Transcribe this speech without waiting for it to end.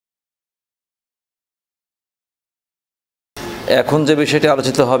এখন যে বিষয়টি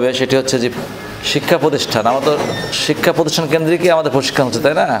আলোচিত হবে সেটি হচ্ছে যে শিক্ষা প্রতিষ্ঠান। আমাদের শিক্ষা প্রতিষ্ঠান কেন্দ্রিকই আমাদের প্রশিক্ষণ হচ্ছে,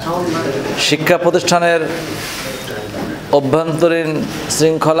 তাই না? শিক্ষা প্রতিষ্ঠানের অভ্যন্তরীণ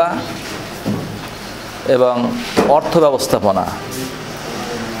শৃঙ্খলা এবং অর্থ ব্যবস্থাপনা,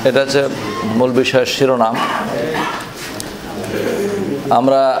 এটা হচ্ছে মূল বিষয়ের শিরোনাম।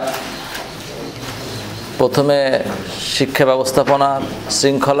 আমরা প্রথমে শিক্ষা ব্যবস্থাপনা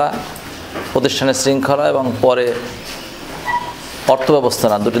শৃঙ্খলা, প্রতিষ্ঠানের শৃঙ্খলা এবং পরে অর্থ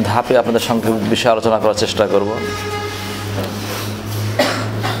ব্যবস্থাপনা, দুটি ধাপে আপনাদের সঙ্গে বিষয়ে আলোচনা করার চেষ্টা করব।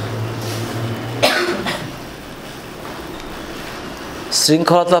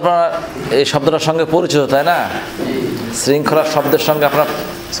 শৃঙ্খলা তো আপনারা এই শব্দটার সঙ্গে পরিচিত, তাই না? শৃঙ্খলা শব্দের সঙ্গে আপনার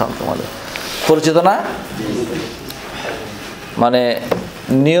পরিচিত না? মানে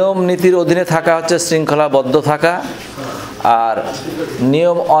নিয়ম নীতির অধীনে থাকা হচ্ছে শৃঙ্খলাবদ্ধ থাকা, আর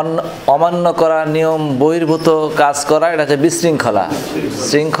নিয়ম অমান্য করা, নিয়ম বহির্ভূত কাজ করা, এটা হচ্ছে বিশৃঙ্খলা।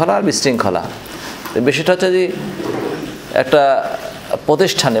 শৃঙ্খলা আর বিশৃঙ্খলা বিষয়টা হচ্ছে যে একটা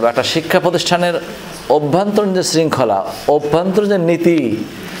প্রতিষ্ঠানে বা একটা শিক্ষা প্রতিষ্ঠানের অভ্যন্তরীণ যে শৃঙ্খলা, অভ্যন্তরীণ যে নীতি,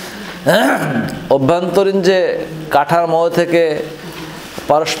 অভ্যন্তরীণ যে কাঠামো থেকে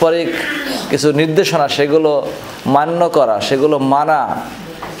পারস্পরিক কিছু নির্দেশনা, সেগুলো মান্য করা, সেগুলো মানা,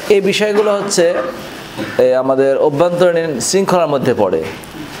 এই বিষয়গুলো হচ্ছে আমাদের অভ্যন্তরীণ শৃঙ্খলার মধ্যে পড়ে।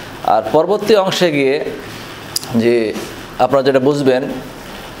 আর পরবর্তী অংশে গিয়ে যে আপনারা যেটা বুঝবেন,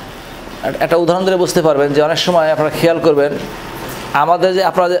 একটা উদাহরণ দিলে বুঝতে পারবেন যে অনেক সময় আপনারা খেয়াল করবেন, আমাদের যে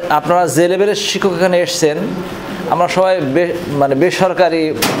আপনারা যে লেভেলের শিক্ষক এখানে এসছেন, আমরা সবাই মানে বেসরকারি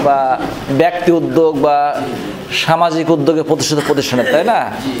বা ব্যক্তি উদ্যোগ বা সামাজিক উদ্যোগে প্রতিষ্ঠিত প্রতিষ্ঠানে, তাই না?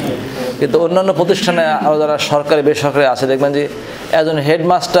 কিন্তু অন্যান্য প্রতিষ্ঠানে আরও যারা সরকারি বেসরকারি আছে, দেখবেন যে একজন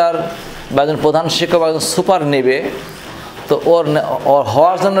হেডমাস্টার বা একজন প্রধান শিক্ষক বা একজন সুপার নেবে, তো ওর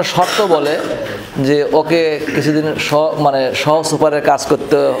হওয়ার জন্য শর্ত বলে যে ওকে কিছুদিন সহ সুপারের কাজ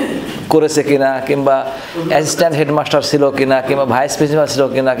করেছে কিনা, কিংবা অ্যাসিস্ট্যান্ট হেডমাস্টার ছিল কিনা, কিংবা ভাইস প্রিন্সিপাল ছিল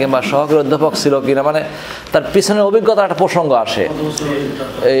কিনা, কিংবা সহকারী অধ্যাপক ছিল কিনা, মানে তার পিছনে অভিজ্ঞতার একটা প্রসঙ্গ আসে।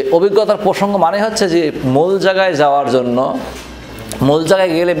 এই অভিজ্ঞতার প্রসঙ্গ মানে হচ্ছে যে মূল জায়গায় যাওয়ার জন্য, মূল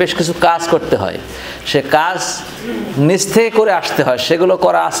জায়গায় গেলে বেশ কিছু কাজ করতে হয়, সে কাজ নিজ থেকে করে আসতে হয়, সেগুলো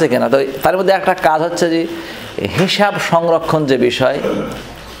করা আছে কিনা। তো তার মধ্যে একটা কাজ হচ্ছে যে হিসাব সংরক্ষণ, যে বিষয়,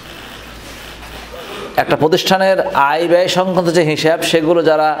 একটা প্রতিষ্ঠানের আয় ব্যয় সংক্রান্ত যে হিসাব, সেগুলো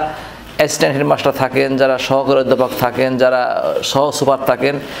যারা অ্যাসিস্ট্যান্ট হেডমাস্টার থাকেন, যারা সহকারী অধ্যাপক থাকেন, যারা সহ সুপার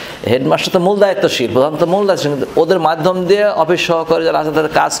থাকেন, হেডমাস্টার তো মূল দায়িত্বশীল, প্রধানত মূল দায়িত্বশীল, ওদের মাধ্যম দিয়ে অফিস সহকারী যারা আছে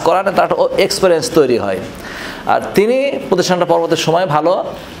তাদের কাজ করান, তার এক্সপিরিয়েন্স তৈরি হয়। আর তিনি প্রতিষ্ঠানটা পরবর্তী সময় ভালো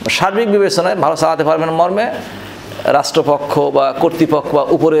সার্বিক বিবেচনায় ভালো চালাতে পারবেন মর্মে রাষ্ট্রপক্ষ বা কর্তৃপক্ষ বা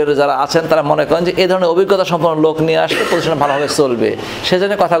উপরের যারা আছেন তারা মনে করেন যে এই ধরনের অভিজ্ঞতা সম্পন্ন লোক নিয়ে আসলে প্রতিষ্ঠান ভালোভাবে চলবে,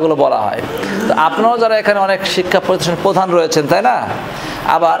 সেজন্য কথাগুলো বলা হয়। তো আপনারাও যারা এখানে অনেক শিক্ষা প্রতিষ্ঠান প্রধান রয়েছেন, তাই না?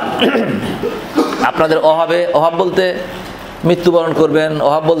 আবার আপনাদের অভাব বলতে মৃত্যুবরণ করবেন,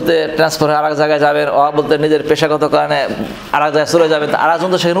 অভাব বলতে ট্রান্সফার হয়ে আরেক জায়গায় যাবেন, অভাব বলতে নিজের পেশাগত কারণে আরেক জায়গায় চলে যাবেন, আরেকজন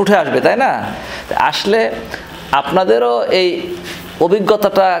তো সেখানে উঠে আসবে, তাই না? আসলে আপনাদেরও এই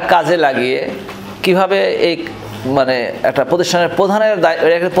অভিজ্ঞতাটা কাজে লাগিয়ে কিভাবে এই মানে একটা প্রতিষ্ঠানের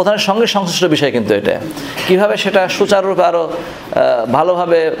প্রধানের সঙ্গে সংশ্লিষ্ট বিষয়, কিন্তু এটা কিভাবে সেটা সুচারুরূপে আরও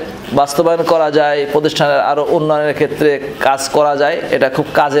ভালোভাবে বাস্তবায়ন করা যায়, প্রতিষ্ঠানের আরও উন্নয়নের ক্ষেত্রে কাজ করা যায়, এটা খুব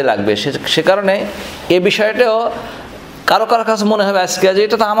কাজে লাগবে। সে কারণে এই বিষয়টাও কারো কাছে মনে হবে আজকে যে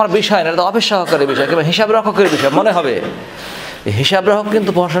এটা তো আমার বিষয় না, এটা তো অফিস সহকারী বিষয় কিংবা হিসাব রক্ষকের বিষয় মনে হবে। হিসাব রক্ষক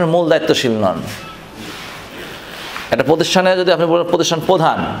কিন্তু প্রশাসনের মূল দায়িত্বশীল নন। একটা প্রতিষ্ঠানে যদি আপনি বলেন প্রতিষ্ঠান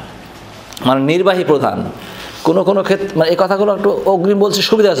প্রধান মানে নির্বাহী প্রধান, কোনো ক্ষেত্রে মানে এই কথাগুলো একটু অগ্রিম বলছি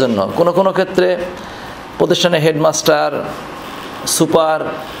সুবিধার জন্য, কোনো ক্ষেত্রে প্রতিষ্ঠানে হেডমাস্টার, সুপার,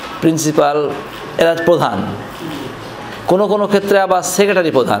 প্রিন্সিপাল এরা প্রধান, কোনো ক্ষেত্রে আবার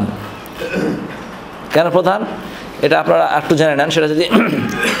সেক্রেটারি প্রধান। কেন প্রধান এটা আপনারা একটু জেনে নেন। সেটা যদি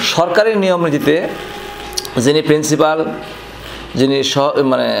সরকারি নিয়ম নীতিতে যিনি প্রিন্সিপাল, যিনি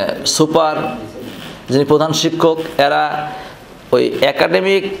সুপার, যিনি প্রধান শিক্ষক, এরা ওই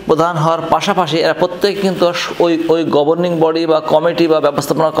একাডেমিক প্রধান হওয়ার পাশাপাশি এরা প্রত্যেকে কিন্তু ওই গভর্নিং বডি বা কমিটি বা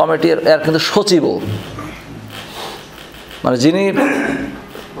ব্যবস্থাপনা কমিটির এর কিন্তু সচিবও, মানে যিনি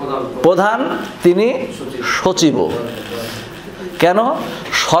প্রধান তিনি সচিবও। কেন?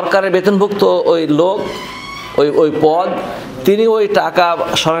 সরকারের বেতনভুক্ত ওই লোক, ওই পদ, তিনি ওই টাকা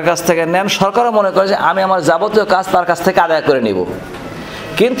সরকারের কাছ থেকে নেন, সরকারও মনে করে যে আমি আমার যাবতীয় কাজ তার কাছ থেকে আদায় করে নিব।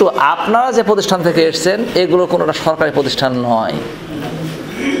 কিন্তু আপনারা যে প্রতিষ্ঠান থেকে এসেছেন এগুলো কোনোটা সরকারি প্রতিষ্ঠান নয়।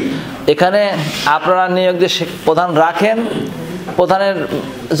 এখানে আপনারা নিয়োগ দিয়ে প্রধান রাখেন, প্রধানের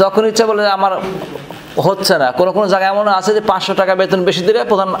যখন ইচ্ছা বলে আমার হচ্ছে না, কোনো জায়গায় এমন আছে যে 500 টাকা বেতন বেশি দিলে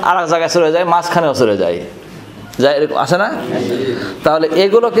প্রধান আর এক জায়গায় চলে যায়, মাঝখানেও চলে যায়। যা এরকম আছে না? তাহলে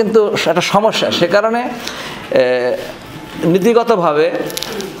এগুলো কিন্তু একটা সমস্যা। সে কারণে নীতিগতভাবে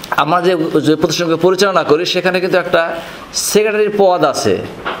আমরা যে প্রতিষ্ঠানকে পরিচালনা করি সেখানে কিন্তু একটা সেক্রেটারির পদ আছে।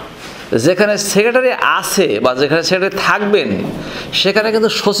 যেখানে সেক্রেটারি আছে বা যেখানে সেক্রেটারি থাকবেন সেখানে কিন্তু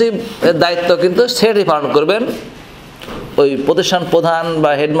সচিবের দায়িত্ব কিন্তু সেক্রেটারি পালন করবেন। ওই প্রতিষ্ঠান প্রধান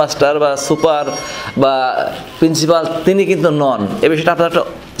বা হেডমাস্টার বা সুপার বা প্রিন্সিপাল তিনি কিন্তু নন। এ বিষয়টা আপনার একটা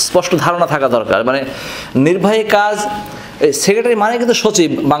স্পষ্ট ধারণা থাকা দরকার। মানে নির্বাহী কাজ সেক্রেটারি মানে কিন্তু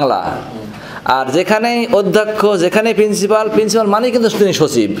সচিব বাংলা, আর যেখানেই অধ্যক্ষ যেখানেই প্রিন্সিপাল মানে কিন্তু তিনি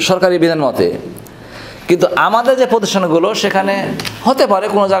সচিব সরকারি বিধান মতে। কিন্তু আমাদের যে প্রতিষ্ঠানগুলো সেখানে হতে পারে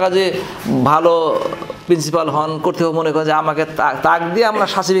কোনো জায়গায় যে ভালো প্রিন্সিপাল হন, কর্তৃপক্ষ মনে করেন যে আমাকে তাক দিয়ে আমরা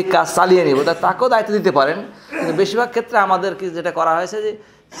সাচিবিক কাজ চালিয়ে নিব, তাকেও দায়িত্ব দিতে পারেন। কিন্তু বেশিরভাগ ক্ষেত্রে আমাদের কি যেটা করা হয়েছে যে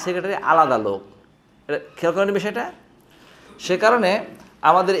সেক্রেটারি আলাদা লোক, এটা খেয়াল করেন বিষয়টা। সে কারণে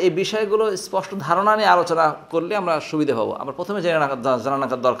আমাদের এই বিষয়গুলো স্পষ্ট ধারণা নিয়ে আলোচনা করলে আমরা সুবিধা পাবো। আমরা প্রথমে জানা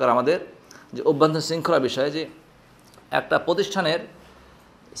রাখার দরকার আমাদের যে অভ্যন্তরীণ শৃঙ্খলা বিষয়ে, যে একটা প্রতিষ্ঠানের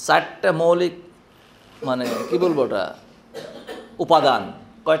 4টা মৌলিক মানে কি বলবো ওটা উপাদান।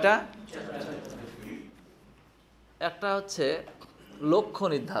 কয়টা? একটা হচ্ছে লক্ষ্য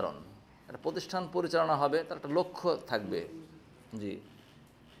নির্ধারণ। একটা প্রতিষ্ঠান পরিচালনা হবে তার একটা লক্ষ্য থাকবে। জি,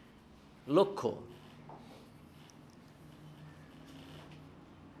 লক্ষ্য।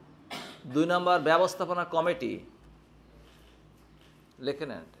 2 নম্বর ব্যবস্থাপনা কমিটি, লেখে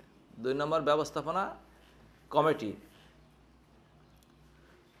নেন। 2 নম্বর ব্যবস্থাপনা কমিটি।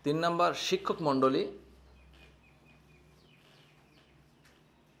 3 নম্বর শিক্ষক মণ্ডলী।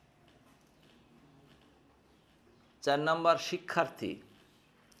 4 নম্বর শিক্ষার্থী।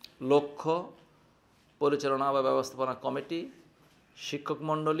 লক্ষ্য, পরিচালনা বা ব্যবস্থাপনা কমিটি, শিক্ষক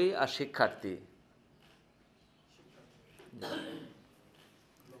মণ্ডলী আর শিক্ষার্থী।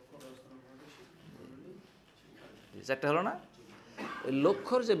 চারটে হলো না? এই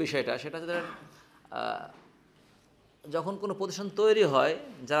লক্ষ্যর যে বিষয়টা সেটা হচ্ছে যখন কোনো প্রতিষ্ঠান তৈরি হয়,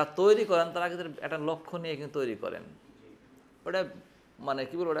 যারা তৈরি করেন তারা কিন্তু একটা লক্ষ্য নিয়ে কিন্তু তৈরি করেন। ওটা মানে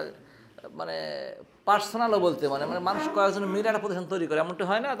কী বলবো, ওটা মানে পার্সোনালও বলতে মানে মানুষ কয়েকজন মিলে একটা প্রতিষ্ঠান তৈরি করে এমনটা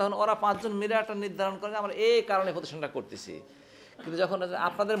হয় না। তখন ওরা 5 জন মিলে একটা নির্ধারণ করে আমরা এই কারণে প্রতিষ্ঠানটা করতেছি। কিন্তু যখন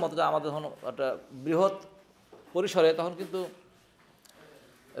আপনাদের মতো আমাদের যখন একটা বৃহৎ পরিসরে, তখন কিন্তু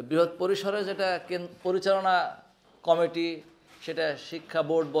বৃহৎ পরিসরে যেটা পরিচালনা কমিটি, সেটা শিক্ষা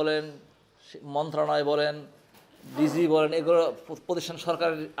বোর্ড বলেন, মন্ত্রণালয় বলেন, ডিজি বলেন, এগুলো প্রতিষ্ঠান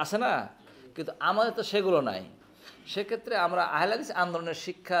সরকারের আছে না। কিন্তু আমাদের তো সেগুলো নাই। সেক্ষেত্রে আমরা আহলেহাদিস আন্দোলনের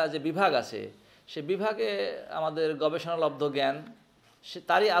শিক্ষা যে বিভাগ আছে সে বিভাগে আমাদের গবেষণালব্ধ জ্ঞান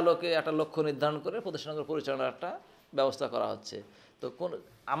তারই আলোকে একটা লক্ষ্য নির্ধারণ করে প্রতিষ্ঠানগুলো পরিচালনার একটা ব্যবস্থা করা হচ্ছে। তো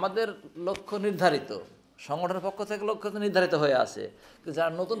আমাদের লক্ষ্য নির্ধারিত, সংগঠনের পক্ষ থেকে লক্ষ্য নির্ধারিত হয়ে আছে। কিন্তু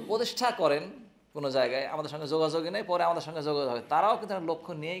যারা নতুন প্রতিষ্ঠা করেন কোনো জায়গায়, আমাদের সঙ্গে যোগাযোগই নেই, পরে আমাদের সঙ্গে যোগাযোগ হয়, তারাও কিন্তু একটা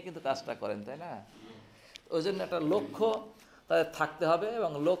লক্ষ্য নিয়েই কিন্তু কাজটা করেন, তাই না? ওই জন্য একটা লক্ষ্য তাদের থাকতে হবে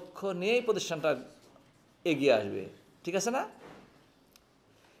এবং লক্ষ্য নিয়েই প্রতিষ্ঠানটা এগিয়ে আসবে। ঠিক আছে না?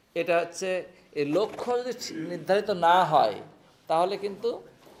 এটা হচ্ছে এই লক্ষ্য যদি নির্ধারিত না হয় তাহলে কিন্তু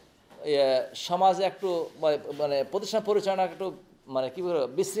সমাজে একটু মানে প্রতিষ্ঠান পরিচালনা একটু মানে কী বলবো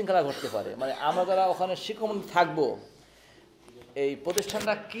বিশৃঙ্খলা ঘটতে পারে। মানে আমরা যারা ওখানে শিক্ষক থাকবো, এই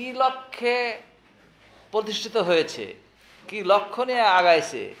প্রতিষ্ঠানটা কী লক্ষ্যে প্রতিষ্ঠিত হয়েছে, কী লক্ষ্য নিয়ে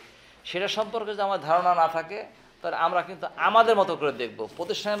আগাইছে, সেটা সম্পর্কে যদি আমার ধারণা না থাকে তাহলে আমরা কিন্তু আমাদের মতো করে দেখব।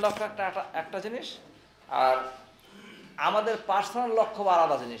 প্রতিষ্ঠানের লক্ষ্য একটা জিনিস, আর আমাদের পার্সোনাল লক্ষ্য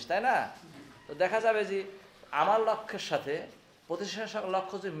আলাদা জিনিস, তাই না? তো দেখা যাবে যে আমার লক্ষ্যের সাথে প্রতিষ্ঠানের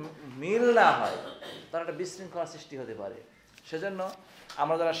লক্ষ্য যদি মিল না হয় তাহলে একটা বিশৃঙ্খলা সৃষ্টি হতে পারে। সেজন্য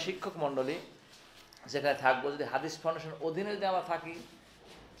আমরা যারা শিক্ষক মণ্ডলী যেখানে থাকবো, যদি হাদিস ফাউন্ডেশনের অধীনে যদি আমরা থাকি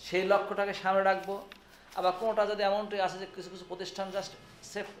সেই লক্ষ্যটাকে সামনে রাখবো। আবার কোনোটা যদি এমনটি আছে যে কিছু কিছু প্রতিষ্ঠান জাস্ট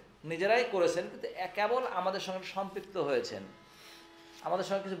সেফ নিজেরাই করেছেন কিন্তু কেবল আমাদের সঙ্গে সম্পৃক্ত হয়েছেন, আমাদের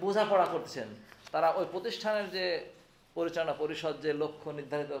সঙ্গে কিছু বোঝাপড়া করতেছেন, তারা ওই প্রতিষ্ঠানের যে পরিচালনা পরিষদ যে লক্ষ্য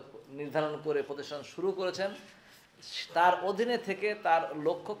নির্ধারণ করে প্রতিষ্ঠান শুরু করেছেন তার অধীনে থেকে তার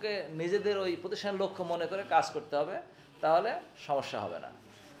লক্ষ্যকে নিজেদের ওই প্রতিষ্ঠানের লক্ষ্য মনে করে কাজ করতে হবে, তাহলে সমস্যা হবে না।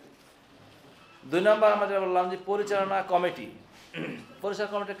 2 নম্বর আমরা যেটা বললাম যে পরিচালনা কমিটি।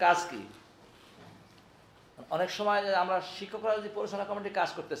 পরিচালনা কমিটির কাজ কি? অনেক সময় আমরা শিক্ষকরা যদি পরিচালনা কমিটির কাজ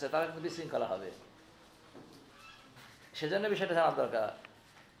করতেছে তারা কিন্তু বিশৃঙ্খলা হবে। সেজন্য বিষয়টা জানার দরকার।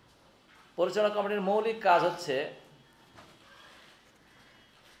 পরিচালনা কমিটির মৌলিক কাজ হচ্ছে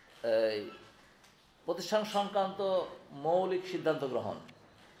এই প্রতিষ্ঠান সংক্রান্ত মৌলিক সিদ্ধান্ত গ্রহণ।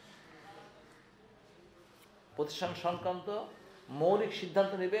 প্রতিষ্ঠান সংক্রান্ত মৌলিক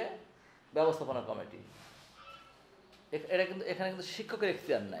সিদ্ধান্ত নেবে ব্যবস্থাপনা কমিটি। এটা কিন্তু এখানে কিন্তু শিক্ষকের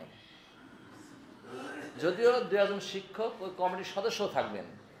এখতিয়ার নাই। যদিও 2 জন শিক্ষক ওই কমিটির সদস্য থাকবেন,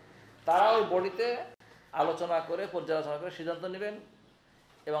 তারা ওই বডিতে আলোচনা করে পর্যালোচনা করে সিদ্ধান্ত নেবেন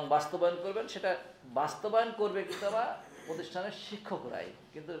এবং বাস্তবায়ন করবেন। সেটা বাস্তবায়ন করবে কিন্তু বা প্রতিষ্ঠানের শিক্ষকরাই,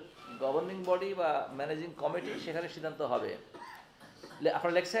 কিন্তু গভর্নিং বডি বা ম্যানেজিং কমিটি সেখানে সিদ্ধান্ত হবে।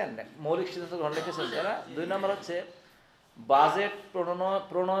 আপনারা লিখছেন মৌলিক সিদ্ধান্ত গ্রহণ লিখেছেন তারা। 2 নম্বর হচ্ছে বাজেট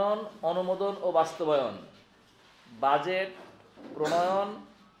প্রণয়ন, অনুমোদন ও বাস্তবায়ন। বাজেট প্রণয়ন,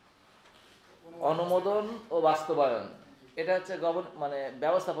 অনুমোদন ও বাস্তবায়ন, এটা হচ্ছে মানে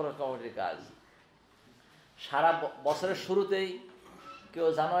ব্যবস্থাপনা কমিটির কাজ। সারা বছরের শুরুতেই কেউ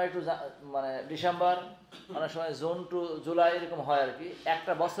জানুয়ারি টু মানে ডিসেম্বর, অনেক সময় জুন টু জুলাই এরকম হয় আর কি,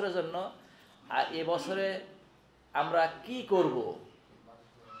 একটা বছরের জন্য। আর এ বছরে আমরা কি করব,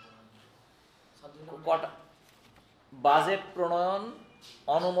 কটা বাজেট প্রণয়ন,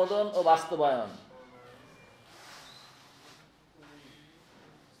 অনুমোদন ও বাস্তবায়ন।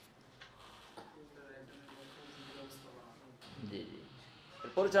 জি জি,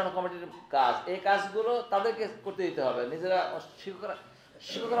 পরিচালনা কমিটির কাজ। এই কাজগুলো তাদেরকে করতে দিতে হবে, নিজেরা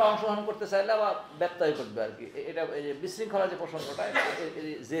শিক্ষকরা অংশগ্রহণ করতে চাইলে বা ব্যত্যয় করবে আর কি। এটা এই যে বিশৃঙ্খলা যে প্রসঙ্গটা,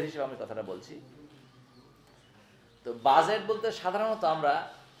 জের হিসেবে আমি কথাটা বলছি। তো বাজেট বলতে সাধারণত আমরা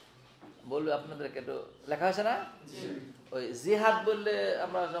বললে আপনাদেরকে একটু লেখা হয়েছে না, ওই জিহাদ বললে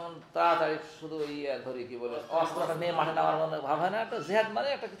আমরা যেমন তাড়াতাড়ি শুধু ধরি কি বলে অস্ত্রটা নিয়ে মাঠে নামার মনে ভাব হয় না, একটা জিহাদ মানে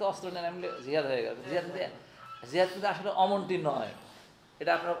একটা কিন্তু অস্ত্র নিয়ে নামলে জিহাদ হয়ে গেল। জিহাদ কিন্তু আসলে অমনটি নয়।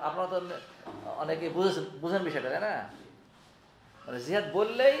 এটা আপনারা তো অনেকে বুঝেন বিষয়টা, তাই না? মানে জিহাদ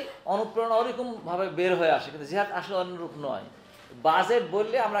বললেই অনুপ্রেরণা ওরকমভাবে বের হয়ে আসে, কিন্তু জিহাদ আসলে অনুরূপ নয়। বাজেট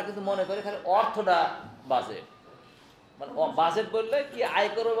বললে আমরা কিন্তু মনে করি খালি অর্থটা বাজেট, মানে বাজেট বললে কি আয়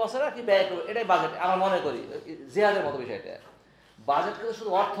করবে বছরে কি ব্যয় করবে, এটাই বাজেট আমরা মনে করি, জিহাদের মতো বিষয়টা। বাজেট কিন্তু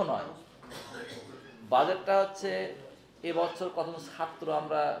শুধু অর্থ নয়, বাজেটটা হচ্ছে এবছর কতজন ছাত্র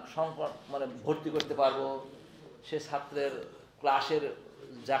আমরা মানে ভর্তি করতে পারবো, সে ছাত্রের ক্লাসের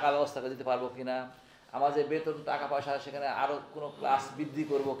জায়গা ব্যবস্থা করে দিতে পারবো কিনা, আমাদের বেতন টাকা পয়সা সেখানে আরও কোনো ক্লাস বৃদ্ধি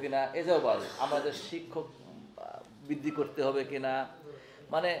করবো কিনা, এটাও বাজেট। আমাদের শিক্ষক বৃদ্ধি করতে হবে কিনা,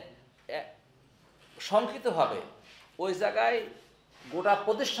 মানে সংক্ষিপ্তভাবে ওই জায়গায় গোটা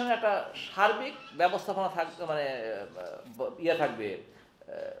প্রতিষ্ঠানের একটা সার্বিক ব্যবস্থাপনা থাকবে, মানে থাকবে,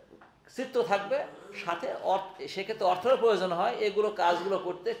 চিত্র থাকবে সাথে। সেক্ষেত্রে অর্থের প্রয়োজন হয়, এগুলো কাজগুলো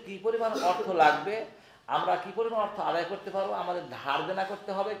করতে কী পরিমাণ অর্থ লাগবে, আমরা কী পরিমাণ অর্থ আদায় করতে পারবো, আমাদের ধার দেনা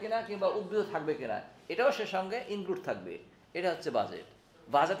করতে হবে কিনা কিংবা উদ্বৃত্ত থাকবে কিনা, এটাও সে সঙ্গে ইনক্লুড থাকবে। এটা হচ্ছে বাজেট।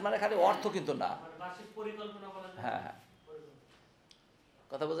 বাজেট মানে খালি অর্থ কিন্তু না। হ্যাঁ হ্যাঁ,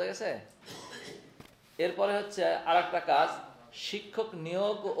 কথা বোঝা গেছে? এরপরে হচ্ছে আর একটা কাজ, শিক্ষক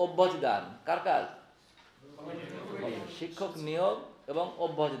নিয়োগ ও অব্যাহতি দান। কার কাজ? শিক্ষক নিয়োগ এবং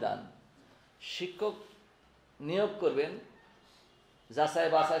অব্যাহতি দান। শিক্ষক নিয়োগ করবেন যাচাই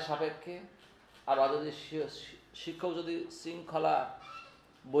বাছাই সাপেক্ষে, আবার যদি শিক্ষক যদি শৃঙ্খলা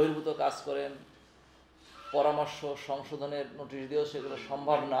বহির্ভূত কাজ করেন, পরামর্শ সংশোধনের নোটিশ দিয়েও সেগুলো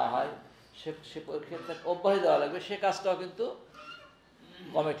সম্ভব না হয়, সে ক্ষেত্রে অব্যাহতি দেওয়া লাগবে। সে কাজটাও কিন্তু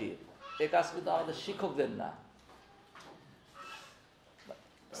কমিটির, এ কাজ কিন্তু আমাদের শিক্ষকদের না।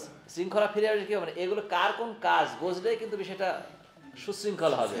 শৃঙ্খলা ফিরে আসবে কি হবে, এগুলো কার কোন কাজ বুঝলেই কিন্তু বিষয়টা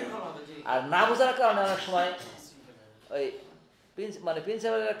সুশৃঙ্খল হবে। আর না বোঝার কারণে অনেক সময় ওই মানে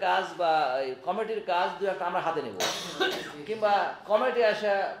প্রিন্সিপালের কাজ বা কমিটির কাজ দু একটা আমরা হাতে নেব, কিংবা কমিটি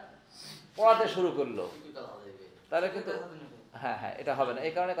আসা পড়াতে শুরু করলো, তাহলে কিন্তু হ্যাঁ হ্যাঁ এটা হবে না।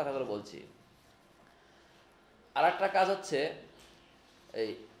 এই কারণে কথাগুলো বলছি। আর একটা কাজ হচ্ছে এই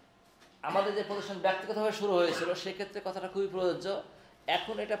আমাদের যে প্রতিষ্ঠান ব্যক্তিগতভাবে শুরু হয়েছিল, সেক্ষেত্রে কথাটা খুবই প্রযোজ্য।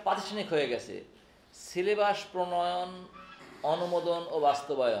 এখন এটা প্রাতিষ্ঠানিক হয়ে গেছে। সিলেবাস প্রণয়ন, অনুমোদন ও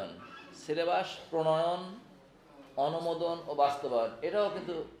বাস্তবায়ন। সিলেবাস প্রণয়ন, অনুমোদন ও বাস্তবায়ন, এটাও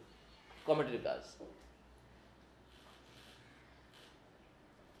কিন্তু কমিটির কাজ।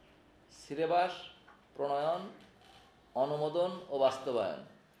 সিলেবাস প্রণয়ন, অনুমোদন ও বাস্তবায়ন।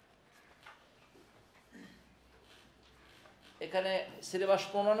 এখানে সিলেবাস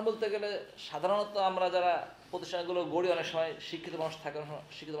প্রণয়ন বলতে গেলে সাধারণত আমরা যারা প্রতিষ্ঠানগুলো গড়ি, অনেক সময় শিক্ষিত মানুষ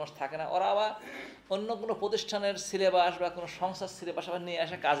থাকে না, ওরা আবার অন্য কোনো প্রতিষ্ঠানের সিলেবাস বা কোনো সংস্থার সিলেবাস আবার নিয়ে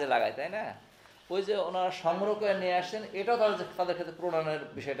আসে কাজে লাগায়, তাই না? ওই যে ওনারা সংগ্রহ করে নিয়ে আসেন, এটাও তাদের ক্ষেত্রে প্রণয়নের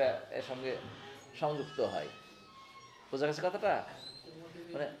বিষয়টা এর সঙ্গে সংযুক্ত হয়। বোঝা গেছে কথাটা?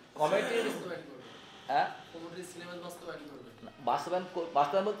 মানে কমিটির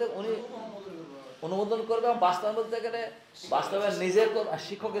বাস্তবায়ন বলতে উনি অনুমোদন করবে, এবং বাস্তবায়ন বলতে গেলে বাস্তবায়ন নিজের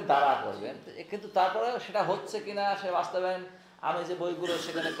শিক্ষকের দ্বারা করবেন, কিন্তু তারপরে সেটা হচ্ছে কিনা, সে বাস্তবায়ন আমি যে বইগুলো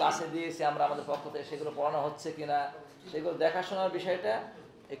সেখানে ক্লাসে দিয়েছি আমরা আমাদের পক্ষ থেকে, সেগুলো পড়ানো হচ্ছে কিনা, সেগুলো দেখাশোনার বিষয়টা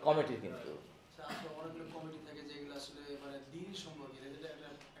এই কমিটির। কিন্তু অনেকগুলো কমিটি থাকে যেগুলো আসলে মানে দিন সম্পর্কে,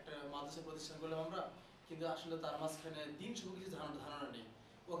 একটা মাদ্রাসা প্রতিষ্ঠান করলাম আমরা, কিন্তু আসলে তার মাঝখানে দিন সব কিছু ধারণা নেই।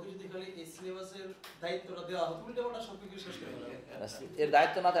 ওকে যদি খালি এই সিলেবাসের দায়িত্বটা দেওয়া হতো উল্টে ওটা সব কিছু শেষ করে দেওয়া। এর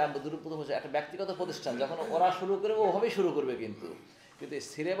দায়িত্ব না থাকে দুর্প্রথম হচ্ছে একটা ব্যক্তিগত প্রতিষ্ঠান, যখন ওরা শুরু করবে ওভাবেই শুরু করবে, কিন্তু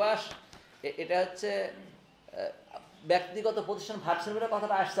সিলেবাস এটা হচ্ছে ব্যক্তিগত প্রতিষ্ঠান ভাবছেন বলে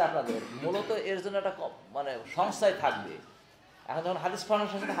কথাটা আসছে আপনাদের, মূলত এর জন্য একটা মানে সংস্থায় থাকবে। এখন যখন হাদিস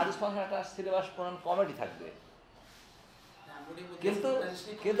ফাউন্ডেশন সাথে হাদিস ফাউন্ডেশন একটা সিলেবাস প্রণয়ন কমিটি থাকবে, কিন্তু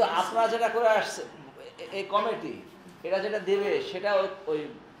কিন্তু আপনারা যেটা করে আসছে এই কমিটি এটা যেটা দেবে সেটা ওই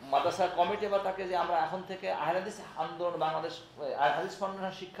মাদ্রাসা কমিটি বা তাকে যে আমরা এখন থেকে আহলেহাদিস আন্দোলন বাংলাদেশ হাদিস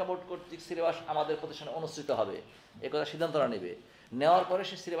ফাউন্ডেশন শিক্ষা বোর্ড কর্তৃক সিলেবাস আমাদের প্রতিষ্ঠানে অনুষ্ঠিত হবে এ কথা সিদ্ধান্তটা নেবে। নেওয়ার পরে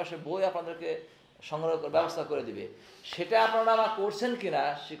সেই সিলেবাসের বই আপনাদেরকে সংগ্রহ করে ব্যবস্থা করে দিবে। সেটা আপনারা আমার করছেন কিনা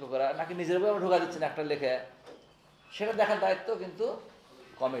শিক্ষকরা, নাকি নিজের বই ঢোকা দিচ্ছেন একটা লেখে, সেটা দেখার দায়িত্ব কিন্তু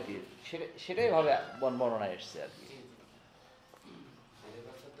কমিটির। সেটাই ভাবে বর্ণনায় এসছে আর কি।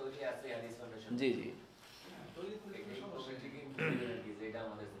 জি জি।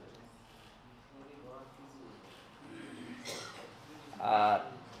 আর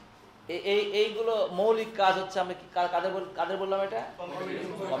এইগুলো মৌলিক কাজ হচ্ছে, আমরা কাদের বললাম এটা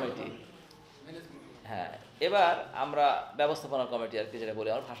কমিটি। হ্যাঁ, এবার আমরা ব্যবস্থাপনা কমিটি আর কি যেটা বলি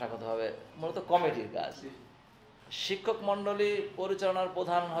আমার ভাষাগতভাবে মূলত কমিটির কাজ। শিক্ষক মণ্ডলী পরিচালনার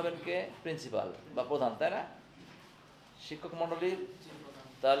প্রধান হবেন কে? প্রিন্সিপাল বা প্রধান, তাই না? শিক্ষক মণ্ডলীর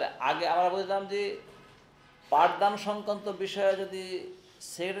তাহলে আগে আমরা বুঝলাম যে পাঠদান সংক্রান্ত বিষয়ে যদি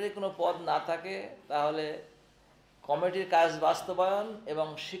সেক্রেটারি কোনো পদ না থাকে তাহলে কমিটির কাজ বাস্তবায়ন এবং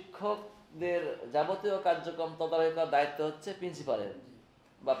শিক্ষকদের যাবতীয় কার্যক্রম তদারকি করার দায়িত্ব হচ্ছে প্রিন্সিপালের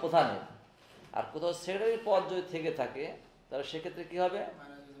বা প্রধানের। আর কোথাও সেক্রেটারির পদ যদি থেকে থাকে তাহলে সেক্ষেত্রে কী হবে?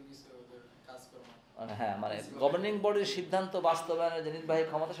 হ্যাঁ, মানে গভর্নিং বডির সিদ্ধান্ত বাস্তবায়নের যে নির্বাহী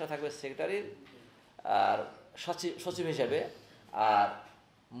ক্ষমতা সেটা থাকবে সেক্রেটারির আর সচিব হিসেবে। আর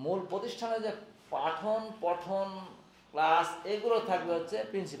মূল প্রতিষ্ঠানে যে পঠন ক্লাস এগুলো থাকবে হচ্ছে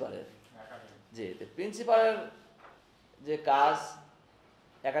প্রিন্সিপালের। জি, প্রিন্সিপালের যে কাজ,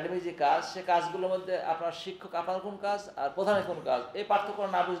 একাডেমিক যে কাজ, সে কাজগুলোর মধ্যে আপনার শিক্ষক আপনার কোন কাজ আর প্রধানের কোন কাজ, এই পার্থক্য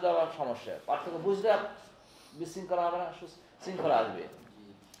না বুঝলে আবার সমস্যা। পার্থক্য বুঝলে বিশৃঙ্খলা হবে না, শৃঙ্খলা আসবে।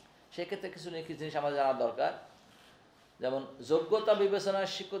 সেক্ষেত্রে কিছু জিনিস আমাদের জানার দরকার। যেমন যোগ্যতা বিবেচনায়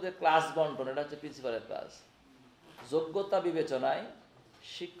শিক্ষকদের ক্লাস বন্টন, এটা হচ্ছে প্রিন্সিপালের কাজ। যোগ্যতা বিবেচনায়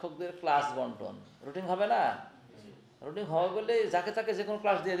শিক্ষকদের ক্লাস বন্টন রুটিন হবে না? রুটিন হওয়া বলে যাকে তাকে যে কোনো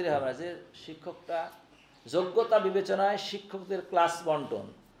ক্লাস দিয়ে দিলে হবে না। যে শিক্ষকটা যোগ্যতা বিবেচনায় শিক্ষকদের ক্লাস বন্টন,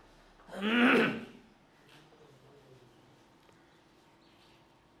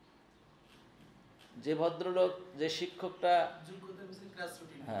 যে ভদ্রলোক যে শিক্ষকটা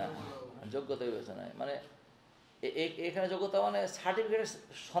হ্যাঁ যোগ্যতা বিবেচনায় মানে এখানে যোগ্যতা মানে সার্টিফিকেটের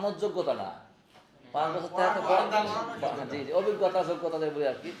সনদ যোগ্যতা না, 5 বছর জি জি অভিজ্ঞতা যোগ্যতা বলি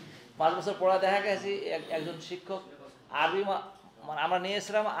আর কি। 5 বছর পড়া দেখা গেছে একজন শিক্ষক আরবি মানে আমরা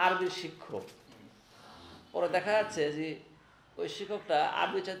নিয়েছিলাম আরবির শিক্ষক, পরে দেখা যাচ্ছে যে ওই শিক্ষকটা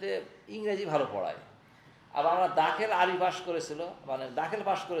আরবি চাইতে ইংরেজি ভালো পড়ায়। আবার আমরা দাখিল আরবি পাস করেছিল, মানে দাখিল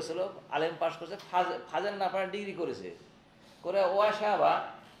পাস করেছিল, আলেম পাস করেছে, ফাজেল না পারে ডিগ্রি করেছে, করে ও আসে আবার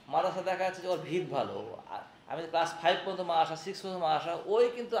মাদ্রাসা দেখা যাচ্ছে যে ওর ভিত ভালো। আমি ক্লাস 5 পর্যন্ত মা আসা, 6 পর্যন্ত মা আসা, ওই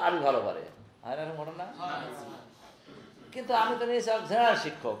কিন্তু আরবি ভালো পারে, হয় না এরকম ঘটনা? কিন্তু আমি তো নিয়েছি জেনারেল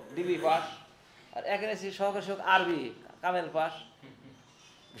শিক্ষক ডিগ্রি পাস, আর একে নিয়েছি সহকারী শিক্ষক আরবি কামেল পাস।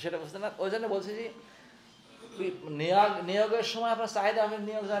 সেটা বুঝতে না, ওই জন্য বলছি যে নিয়োগের সময় আপনার চাহিদা আপনি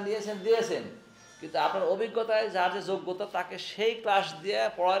নিয়োগ যা দিয়েছেন, কিন্তু আপনার অভিজ্ঞতায় যার যে যোগ্যতা তাকে সেই ক্লাস দিয়ে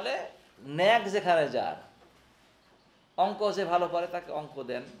পড়ালে ন্যাক যেখানে যার, অঙ্ক যে ভালো পারে তাকে অঙ্ক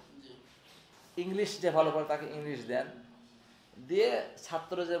দেন, ইংলিশ যে ভালো পারে তাকে ইংলিশ দেন, দিয়ে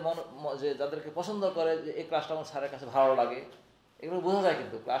ছাত্র যে যাদেরকে পছন্দ করে যে এই ক্লাসটা আমার স্যারের কাছে ভালো লাগে, এগুলো বোঝা যায়।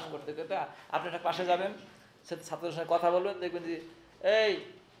 কিন্তু ক্লাস করতে করতে আপনি একটা ক্লাসে যাবেন, সে ছাত্রদের সঙ্গে কথা বলবেন, দেখবেন যে এই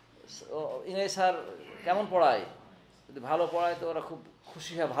ইংরেজি স্যার কেমন পড়ায়, যদি ভালো পড়ায় তো ওরা খুব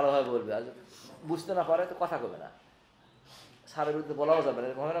খুশি হয়, ভালোভাবে বলবে। আর বুঝতে না পারে তো কথা কবে না, স্যারের বিরুদ্ধে বলাও যাবে না,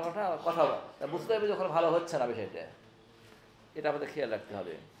 এরকম হবে না কথা, কথা হবে বুঝতে হবে যখন ভালো হচ্ছে না বিষয়টা, এটা আমাদের খেয়াল রাখতে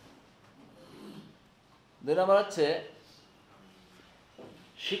হবে। 2 নম্বর হচ্ছে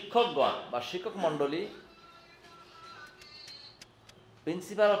শিক্ষকগণ বা শিক্ষক মণ্ডলী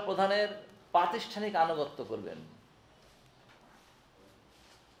প্রিন্সিপাল প্রধানের প্রাতিষ্ঠানিক আনুগত্য করবেন।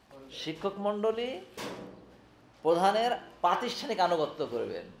 শিক্ষক মণ্ডলী প্রধানের প্রাতিষ্ঠানিক আনুগত্য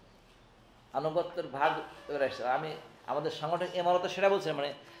করবেন। আনুগত্যের ভাগ আমি আমাদের সাংগঠনিক ইমারতে সেটা বলছি,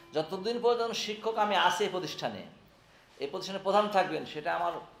 মানে যতদিন পর্যন্ত শিক্ষক আমি আছি এই প্রতিষ্ঠানে প্রধান থাকবেন, সেটা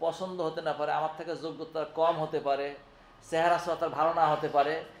আমার পছন্দ হতে না পারে, আমার থেকে যোগ্যতা কম হতে পারে, চেহারা তার ভালো না হতে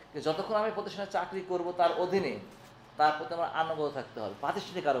পারে, যতক্ষণ আমি প্রতিষ্ঠানে চাকরি করব তার অধীনে তার প্রতি আমার আনুগত্য থাকতে হবে,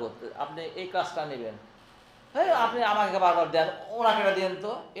 প্রাতিষ্ঠানিক আনুগত্য। আপনি এই কাজটা নেবেন, হ্যাঁ আপনি আমাকে বারবার দেন, ওনাকে এটা দেন,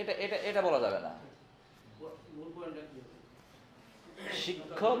 তো এটা এটা এটা বলা যাবে না।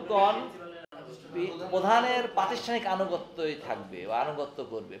 শিক্ষকগণ প্রধানের প্রাতিষ্ঠানিক আনুগত্যই থাকবে বা আনুগত্য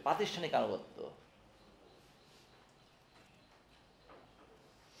করবে, প্রাতিষ্ঠানিক আনুগত্য।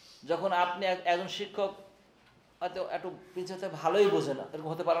 যখন আপনি একজন শিক্ষক হয়তো একটু প্রিন্সিপাল ভালোই বোঝে না, এরকম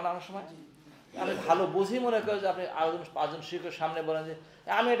হতে পারে না অনেক সময়, আপনি ভালো বুঝি মনে করেন যে আপনি আরেকজন পাঁচজন শিক্ষকের সামনে বলেন যে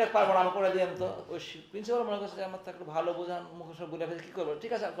আমি এটা পারবো না, আমি করে দিলাম, তো ওই প্রিন্সিপাল মনে করছে যে আমার তো একটু ভালো বোঝান, মুখে সব বলে ফেলে কী করবো,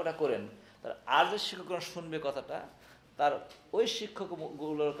 ঠিক আছে ওটা করেন। তার আর যে শিক্ষকরা শুনবে কথাটা, তার ওই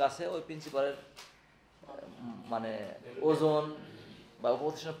শিক্ষকগুলোর কাছে ওই প্রিন্সিপালের মানে ওজন বা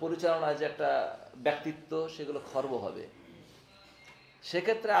প্রতিষ্ঠান পরিচালনায় যে একটা ব্যক্তিত্ব, সেগুলো খর্ব হবে।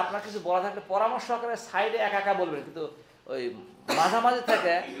 সেক্ষেত্রে আপনার কিছু বলা থাকলে পরামর্শ আকারে সাইডে একা একা বলবেন, কিন্তু ওই মাঝামাঝি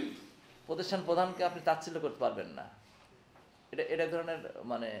থেকে প্রতিষ্ঠান প্রধানকে আপনি তাচ্ছিল্য করতে পারবেন না। এটা এটা ধরনের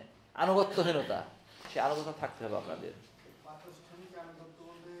মানে আনুগত্যহীনতা, সে আনুগত্য থাকতে হবে আপনাদের।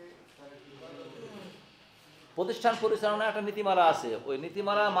 প্রতিষ্ঠান পরিচালনায় একটা নীতিমালা আছে, ওই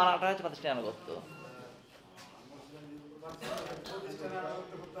নীতিমালা মানাটা হচ্ছে প্রাতিষ্ঠানিক আনুগত্য।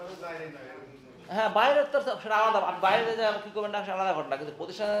 হ্যাঁ বাইরের তো সেটা আলাদা, বাইরে যে কী করবেন না সেটা আলাদা ঘটনা, কিন্তু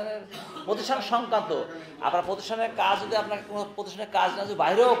প্রতিষ্ঠান সংক্রান্ত আপনার প্রতিষ্ঠানের কাজ যদি আপনাকে কোনো প্রতিষ্ঠানের কাজ না যদি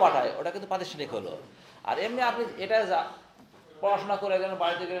বাইরেও পাঠায়, ওটা কিন্তু প্রাতিষ্ঠানিক হলো। আর এমনি আপনি এটা পড়াশোনা করে গেলেন,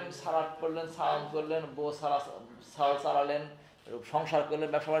 বাড়িতে গেলেন, সালাদ পড়লেন, সালাম করলেন, বউ চালালেন, সংসার করলেন,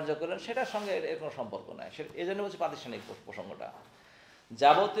 ব্যবসা বাণিজ্য করলেন, সেটার সঙ্গে এর কোনো সম্পর্ক নাই। সেটা এই জন্য বলছি প্রাতিষ্ঠানিক প্রসঙ্গটা।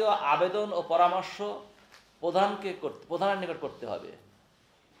 যাবতীয় আবেদন ও পরামর্শ প্রধানের নিকট করতে হবে।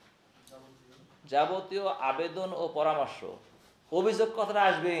 যাবতীয় আবেদন ও পরামর্শ, অভিযোগ কথাটা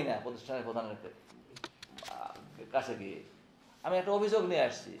আসবেই না প্রতিষ্ঠানের প্রধানের কাছে গিয়ে আমি একটা অভিযোগ নিয়ে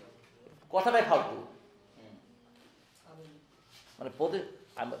আসছি, কথাটাই ফালতু। মানে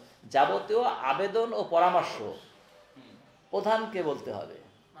যাবতীয় আবেদন ও পরামর্শ প্রধানকে বলতে হবে।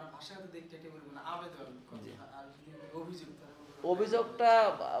 অভিযোগটা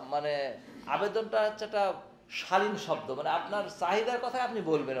মানে আবেদনটা হচ্ছে একটা শালীন শব্দ, মানে আপনার চাহিদার কথা আপনি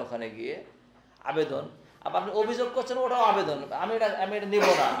বলবেন ওখানে গিয়ে আবেদন। আবার আপনি অভিযোগ করছেন, ওটাও আবেদন, আমি এটা নেব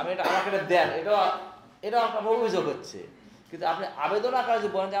না, আমাকে এটা দেন, এটাও আপনার অভিযোগ হচ্ছে। কিন্তু আপনি আবেদন আকারে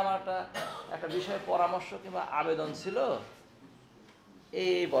যদি বলেন যে আমার একটা বিষয়ে পরামর্শ কিংবা আবেদন ছিল,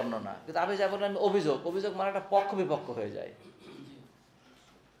 এই বর্ণনা, কিন্তু আপনি যা বলেন অভিযোগ মানে একটা পক্ষ বিপক্ষ হয়ে যায়।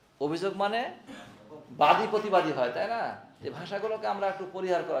 অভিযোগ মানে বাদী প্রতিবাদী হয়, তাই না? এই ভাষাগুলোকে আমরা একটু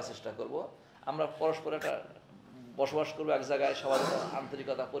পরিহার করার চেষ্টা করব। আমরা পরস্পর একটা বসবাস করবো এক জায়গায়, সবার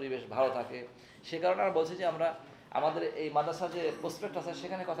আন্তরিকতা পরিবেশ ভালো থাকে। সে কারণে আমরা বলছি যে আমরা আমাদের এই মাদ্রাসা যে প্রসপেক্ট আছে,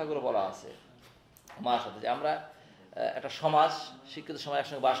 সেখানে কথাগুলো বলা আছে মার সাথে, যে আমরা একটা সমাজ, শিক্ষিত সমাজ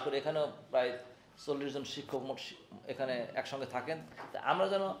একসঙ্গে বাস করি, এখানেও প্রায় 40 জন শিক্ষক মোট এখানে একসঙ্গে থাকেন। তা আমরা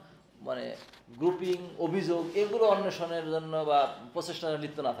যেন মানে গ্রুপিং, অভিযোগ এগুলো অন্বেষণের জন্য বা প্রচেষ্টায়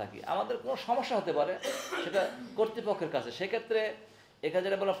লিপ্ত না থাকি। আমাদের কোনো সমস্যা হতে পারে, সেটা কর্তৃপক্ষের কাছে, সেক্ষেত্রে এখানে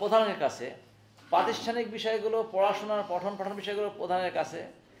যেটা বললাম প্রধানের কাছে। প্রাতিষ্ঠানিক বিষয়গুলো, পড়াশোনার পঠন বিষয়গুলো প্রধানের কাছে,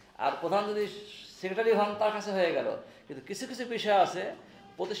 আর প্রধান যদি সেক্রেটারি হন তার কাছে হয়ে গেল। কিন্তু কিছু কিছু বিষয় আছে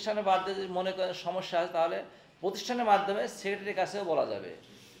প্রতিষ্ঠানের বাদ দিয়ে যদি মনে করেন সমস্যা আছে, তাহলে প্রতিষ্ঠানের মাধ্যমে সেক্রেটারির কাছেও বলা যাবে।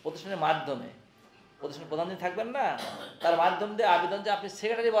 প্রতিষ্ঠানের মাধ্যমে, প্রতিষ্ঠানের প্রধান যিনি থাকবেন না, তার মাধ্যম দিয়ে আবেদন, যে আপনি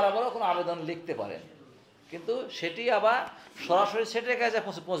সেক্রেটারি বরাবরও কোনো আবেদন লিখতে পারেন, কিন্তু সেটি আবার সরাসরি সেক্রেটারির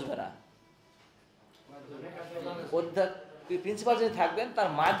কাছে পৌঁছবে না। প্রিন্সিপাল যিনি থাকবেন তার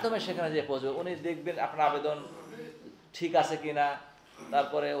মাধ্যমে সেখানে যে পৌঁছবে, উনি দেখবেন আপনার আবেদন ঠিক আছে কিনা,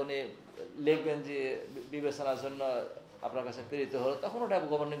 তারপরে উনি লিখবেন যে বিবেচনার জন্য আপনার কাছে প্রেরিত হলো, তখন ওটা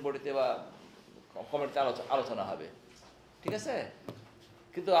গভর্নিং বডিতে বা কমিটিতে আলোচনা হবে, ঠিক আছে?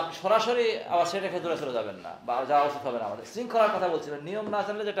 কিন্তু আপনি সরাসরি আবার সেটাকে দূরে চলে যাবেন না, বা যাওয়া উচিত হবে না। আমাদের শৃঙ্খলার কথা বলছিলেন, নিয়ম না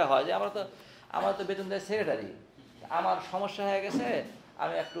জানলে যেটা হয় যে আমার তো বেতন দেয় সেক্রেটারি, আমার সমস্যা হয়ে গেছে,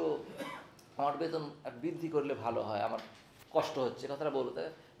 আমি একটু আমার বেতন বৃদ্ধি করলে ভালো হয়, আমার কষ্ট হচ্ছে, কথাটা বলবো, তাই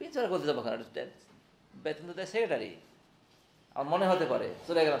প্রিন্সিপাল করতে যাবো কেন, বেতন তো দেয় সেক্রেটারি, আমার মনে হতে পারে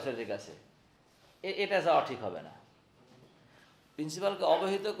চলে গেলাম সেক্রেটারির কাছে, এটা যাওয়া ঠিক হবে না। প্রিন্সিপালকে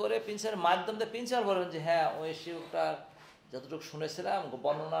অবহিত করে প্রিন্সিপালের মাধ্যম দিয়ে প্রিন্সিপাল বলবেন যে হ্যাঁ ওই শিক্ষকটা যতটুকু শুনেছিলাম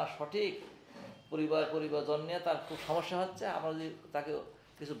বর্ণনা সঠিক, পরিবর্তন নিয়ে তার খুব সমস্যা হচ্ছে, আমরা যদি তাকে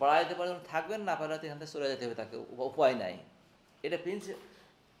কিছু বাড়াইতে পারি থাকবেন, না পারলে এখান থেকে চলে যেতে হবে, তাকে উপায় নাই, এটা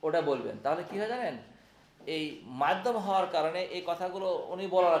ওটা বলবেন। তাহলে কী হয় জানেন, এই মাধ্যম হওয়ার কারণে, এই কথাগুলো উনি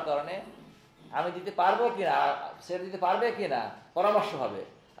বলার কারণে আমি দিতে পারবো কিনা, সে দিতে পারবে কিনা পরামর্শ হবে।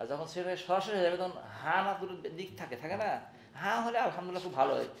 আর যখন সে সরাসরি হয়ে যাবে, তখন হ্যাঁ না দুটো দিক থাকে না, হ্যাঁ হলে আলহামদুলিল্লাহ খুব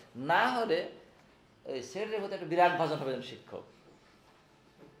ভালো হয়, না হলে ওই সেটের মধ্যে একটা বিরাট ভাজন হবে শিক্ষক।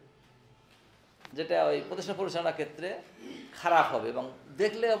 যেটা ওই প্রতিষ্ঠান পরিচালনার ক্ষেত্রে খারাপ হবে এবং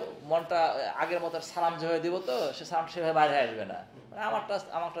দেখলে মনটা আগের মতো সালাম যেভাবে দিব তো সে সালাম সেভাবে বাইরে আসবে না, মানে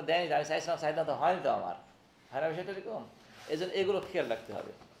আমারটা দেয়নি, আমি চাইছিলাম চাইতাম তো হয়নি তো আমার, হয় না বিষয়টা এরকম। এই জন্য এগুলো খেয়াল রাখতে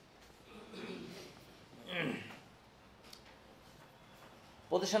হবে।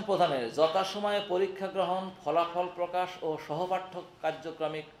 প্রতিষ্ঠান প্রধানের যথাসময়ে পরীক্ষা গ্রহণ, ফলাফল প্রকাশ ও সহপাঠ্য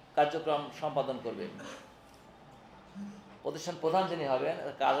কার্যক্রম সম্পাদন করবে। প্রতিষ্ঠান প্রধান যিনি হবেন,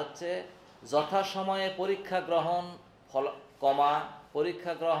 কাজ হচ্ছে যথাসময়ে পরীক্ষা গ্রহণ,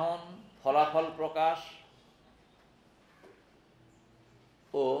 পরীক্ষা গ্রহণ, ফলাফল প্রকাশ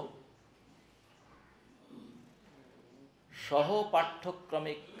ও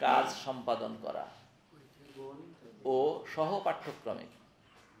সহপাঠ্যক্রমিক কাজ সম্পাদন করা। ও সহপাঠ্যক্রমিক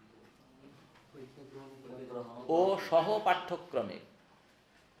ও সহপাঠ্যক্রমিক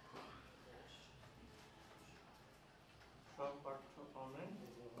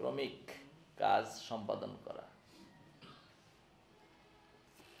ক্রমিক কাজ সম্পাদন করা।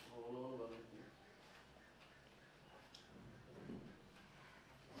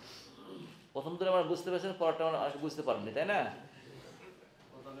 প্রথম দিন আমরা বুঝতে পেরেছেন, পরটা বুঝতে পারেননি, তাই না?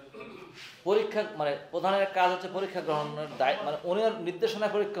 পরীক্ষা মানে প্রধানের কাজ হচ্ছে পরীক্ষা গ্রহণের দায়িত্ব, মানে উনি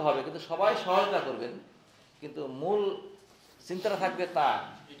নির্দেশনায় পরীক্ষা হবে কিন্তু সবাই সহায়তা করবেন, কিন্তু মূল চিন্তাটা থাকবে তা।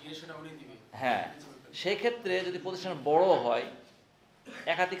 হ্যাঁ, সেই ক্ষেত্রে যদি প্রতিষ্ঠান বড় হয়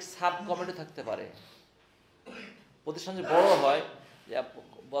একাধিক সাব কমিটি থাকতে পারে। প্রতিষ্ঠান যদি বড় হয়, যে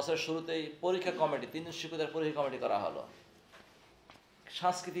বছরের শুরুতেই পরীক্ষা কমিটি, 3 জন শিক্ষকদের পরীক্ষা কমিটি করা হলো,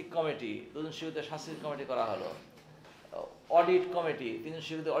 সাংস্কৃতিক কমিটি 2 জন শিক্ষকদের সাংস্কৃতিক কমিটি করা হলো, অডিট কমিটি 3 জন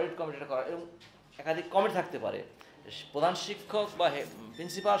শিক্ষকদের অডিট কমিটিটা করা, এবং একাধিক কমিটি থাকতে পারে। প্রধান শিক্ষক বা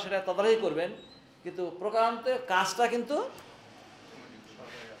প্রিন্সিপাল সেটা তদারকি করবেন, কিন্তু প্রকারান্তে কাজটা কিন্তু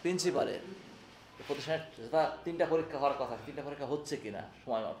প্রিন্সিপালের। প্রতিষ্ঠানের 3টা পরীক্ষা হওয়ার কথা, 3টা পরীক্ষা হচ্ছে কিনা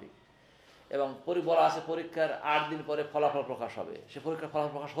সময় মাফিক, এবং বলা আছে পরীক্ষার 8 দিন পরে ফলাফল প্রকাশ হবে, সে পরীক্ষার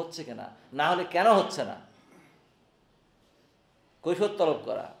ফলাফল প্রকাশ হচ্ছে কিনা, না হলে কেন হচ্ছে না, কৈফিয়ত তলব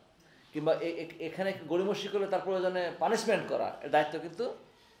করা, কিংবা এখানে গড়িমসি করলে তার প্রয়োজনে পানিশমেন্ট করা, এর দায়িত্ব কিন্তু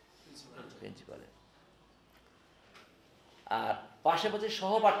প্রিন্সিপালের। আর পাশাপাশি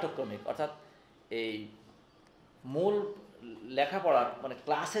সহপাঠ্যক্রমিক, অর্থাৎ এই মূল লেখাপড়া মানে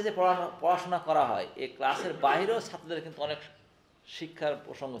ক্লাসে যে পড়াশোনা করা হয়, এই ক্লাসের বাইরেও ছাত্রদের কিন্তু অনেক শিক্ষার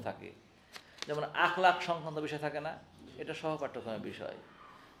প্রসঙ্গ থাকে, যেমন আখলাক সংক্রান্ত বিষয় থাকে না, এটা সহপাঠ্যক্রমের বিষয়।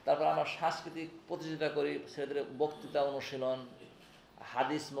 তারপর আমরা সাংস্কৃতিক প্রতিযোগিতা করি, ছেলেদের বক্তৃতা অনুশীলন,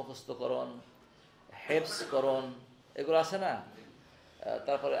 হাদিস মুখস্থকরণ, হেফজকরণ, এগুলো আছে না।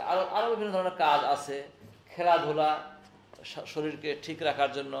 তারপরে আরও বিভিন্ন ধরনের কাজ আছে, খেলাধুলা, শরীরকে ঠিক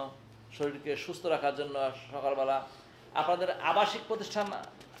রাখার জন্য, শরীরকে সুস্থ রাখার জন্য। সকালবেলা আপনাদের আবাসিক প্রতিষ্ঠান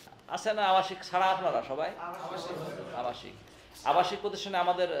আছে না? আবাসিক ছাড়া আপনারা সবাই আবাসিক প্রতিষ্ঠানে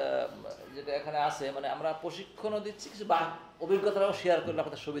আমাদের যেটা এখানে আছে, মানে আমরা প্রশিক্ষণও দিচ্ছি, কিছু অভিজ্ঞতাটাও শেয়ার করলে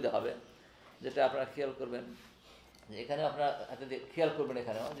আপনাদের সুবিধা হবে। যেটা আপনারা খেয়াল করবেন, এখানে আপনারা খেয়াল করবেন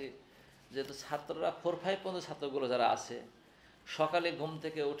এখানেও, যেহেতু ছাত্ররা 4-5 পর্যন্ত ছাত্রগুলো যারা আছে, সকালে ঘুম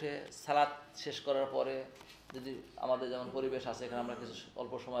থেকে উঠে সালাত শেষ করার পরে যদি আমাদের যেমন পরিবেশ আছে, এখানে আমরা কিছু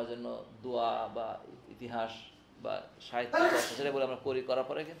অল্প সময়ের জন্য দোয়া বা ইতিহাস বা সাহিত্য সেটা বলে আমরা করার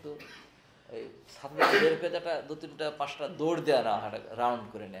পরে কিন্তু এই ছাত্রদের বের পেয়ে একটা 2-3-5টা দৌড় দেওয়া না, রাউন্ড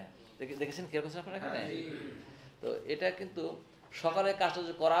করে নেয়। দেখেছেন খেয়াল করছেন আপনারা এখানে? তো এটা কিন্তু সকালে কাজটা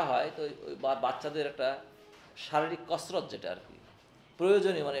যদি করা হয়, তো ওই বাচ্চাদের একটা শারীরিক কসরত, যেটা আর কি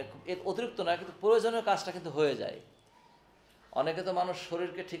প্রয়োজনীয়, মানে অতিরিক্ত না, কিন্তু প্রয়োজনীয় কাজটা কিন্তু হয়ে যায়। অনেকে তো মানুষ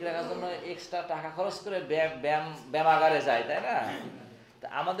শরীরকে ঠিক রাখার জন্য এক্সট্রা টাকা খরচ করে ব্যায়ামাগারে যায়, তাই না? তা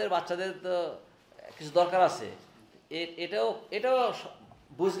আমাদের বাচ্চাদের তো কিছু দরকার আছে, এটাও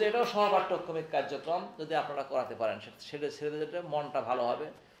বুঝলে এটাও সহপাঠ্যক্রমিক কার্যক্রম যদি আপনারা করাতে পারেন, ছেলেদের মনটা ভালো হবে,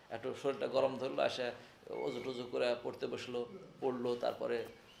 একটু শরীরটা গরম ধরলো, এসে অজু টজু করে পড়লো, তারপরে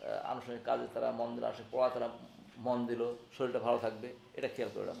আনুষ্ঠানিক কাজে তারা মন দিল, আসে পড়া তারা মন দিল, শরীরটা ভালো থাকবে। এটা খেয়াল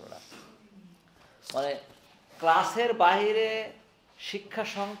করবেন আপনারা। মানে ক্লাসের বাইরে শিক্ষা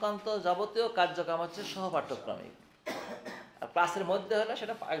সংক্রান্ত যাবতীয় কার্যক্রম হচ্ছে সহপাঠ্যক্রমিক, আর ক্লাসের মধ্যে হলে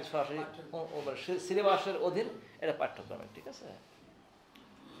সেটা সরাসরি সিলেবাসের অধীন, এটা পাঠ্যক্রমিক। ঠিক আছে?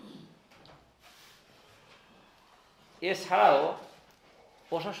 এছাড়াও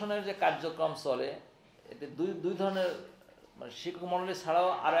প্রশাসনের যে কার্যক্রম চলে, এতে দুই ধরনের, মানে শিক্ষক মণ্ডলী ছাড়াও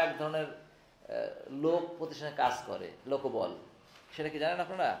আরও এক ধরনের লোক প্রতিষ্ঠানে কাজ করে, লোকবল। সেটা কি জানেন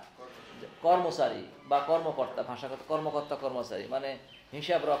আপনারা? কর্মচারী বা কর্মকর্তা, ভাষাগত কর্মচারী, মানে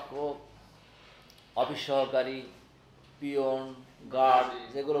হিসাব রক্ষক, অফিস সহকারী, পিয়ন, গার্ড,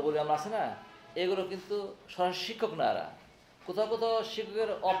 যেগুলো বলি আমরা, আছে না, এগুলো কিন্তু সরাসরি শিক্ষক না। এরা কোথাও শিক্ষকের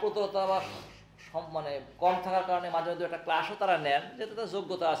অপ্রতুলতা বা মানে কম থাকার কারণে মাঝে মধ্যে একটা ক্লাসও তারা নেন, যেহেতু তার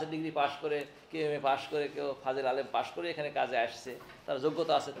যোগ্যতা আছে, ডিগ্রি পাস করে, কেউ এম এ পাস করে, কেউ ফাজিল আলেম পাস করে এখানে কাজে আসছে, তার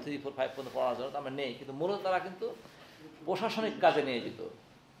যোগ্যতা আছে 3, 4, 5 পর্যন্ত পড়ার জন্য, আমরা নেই। কিন্তু মূলত তারা কিন্তু প্রশাসনিক কাজে নিয়োজিত।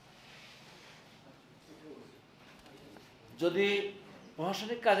 যদি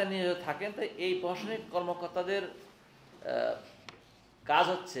প্রশাসনিক কাজে নিয়োজিত থাকেন, তো এই প্রশাসনিক কর্মকর্তাদের কাজ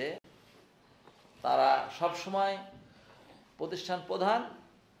হচ্ছে তারা সবসময় প্রতিষ্ঠান প্রধান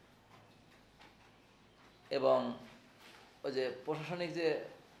এবং ওই যে প্রশাসনিক যে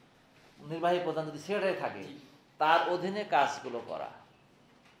নির্বাহী প্রধান যদি সেক্রেটারি থাকে তার অধীনে কাজগুলো করা,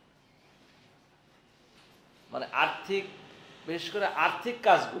 মানে আর্থিক, বিশেষ করে আর্থিক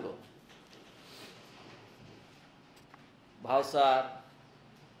কাজগুলো, ভাউচার,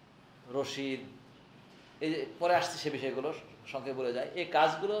 রসিদ, এই যে পরে আসছে সে বিষয়গুলো সংক্ষেপে বলে যায়। এই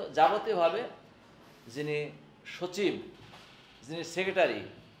কাজগুলো যাবতীয়ভাবে যিনি সচিব, যিনি সেক্রেটারি,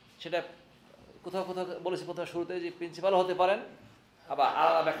 সেটা কোথাও কোথাও বলেছি প্রথমে শুরুতে যে প্রিন্সিপালও হতে পারেন, আবার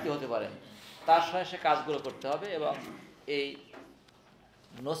আলাদা ব্যক্তি হতে পারেন, তার সঙ্গে সে কাজগুলো করতে হবে। এবং এই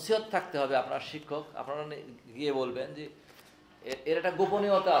নসিহত থাকতে হবে, আপনার শিক্ষক আপনারা গিয়ে বলবেন যে এর একটা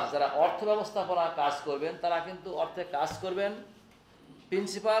গোপনীয়তা আছে, যারা অর্থ ব্যবস্থাপনা কাজ করবেন তারা কিন্তু অর্থে কাজ করবেন,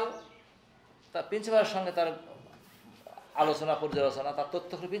 প্রিন্সিপালের সঙ্গে তার আলোচনা পর্যালোচনা, তার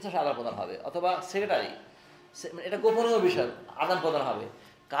তথ্য প্রিন্সিপাল আদান প্রদান হবে, অথবা সেক্রেটারি, এটা গোপনীয় বিষয় আদান প্রদান হবে।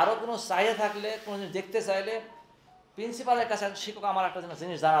 কারো কোনো চাহিদা থাকলে, কোনো জিনিস দেখতে চাইলে প্রিন্সিপালের কাছে শিক্ষক আমার একটা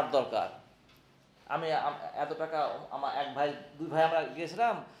জিনিস জানার দরকার, আমি এত টাকা, আমার এক ভাই 2 ভাই আমরা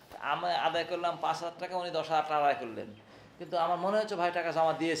গিয়েছিলাম, আমি আদায় করলাম 5,000 টাকা, উনি 10,000 টাকা আদায় করলেন, কিন্তু আমার মনে হচ্ছে ভাই টাকা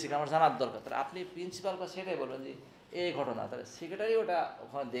জমা দিয়েছি, আমার জানার দরকার। তাহলে আপনি প্রিন্সিপালকে সেটাই বলবেন যে এই ঘটনা, তাহলে সেক্রেটারি ওটা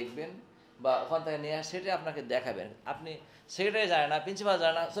ওখানে দেখবেন বা ওখান থেকে নিয়ে সেটাই আপনাকে দেখাবেন। আপনি সেক্রেটারি জানে না, প্রিন্সিপাল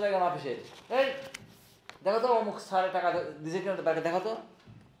জানে না, চলে গেলাম অফিসে, এই দেখো তো অমুক স্যারের টাকা দিয়েছে কিনা, ব্যাগে দেখো তো,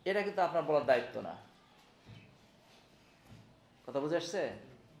 এটা কিন্তু আপনার বলার দায়িত্ব না। কথা বুঝে আসছে?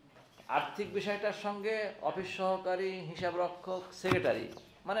 আর্থিক বিষয়টার সঙ্গে অফিস সহকারী, হিসাব রক্ষক, সেক্রেটারি,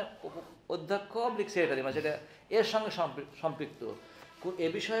 মানে অধ্যক্ষ অবলিক সেক্রেটারি, মানে সেটা এর সঙ্গে সম্পৃক্ত। এ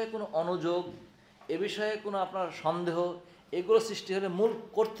বিষয়ে কোনো অনুযোগ, এ বিষয়ে কোনো আপনার সন্দেহ, এগুলো সৃষ্টি হলে মূল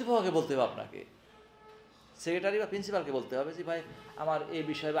কর্তৃপক্ষকে বলতে হবে, আপনাকে সেক্রেটারি বা প্রিন্সিপালকে বলতে হবে যে ভাই আমার এই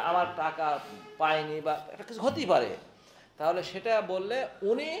বিষয়ে বা আমার টাকা পায়নি বা একটা কিছু হতেই পারে। তাহলে সেটা বললে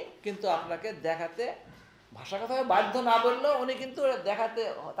উনি কিন্তু আপনাকে দেখাতে, ভাষাগতভাবে বাধ্য না বললেও উনি কিন্তু দেখাতে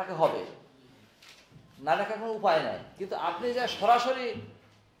তাকে হবে, না দেখার কোনো উপায় নাই। কিন্তু আপনি যা সরাসরি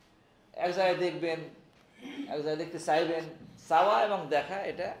এক জায়গায় দেখবেন, এক জায়গায় দেখতে চাইবেন, চাওয়া এবং দেখা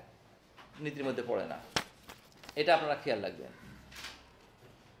এটা নীতির মধ্যে পড়ে না, এটা আপনারা খেয়াল রাখবেন।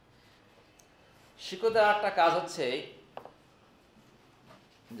 শিক্ষকদের একটা কাজ হচ্ছে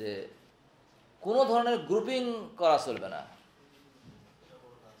যে কোনো ধরনের গ্রুপিং করা চলবে না।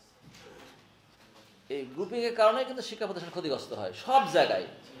 এই গ্রুপিংয়ের কারণে কিন্তু শিক্ষা প্রতিষ্ঠান ক্ষতিগ্রস্ত হয় সব জায়গায়।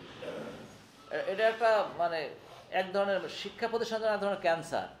 এটা একটা মানে এক ধরনের শিক্ষা প্রতিষ্ঠান, এক ধরনের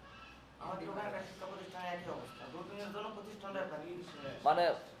ক্যান্সার। মানে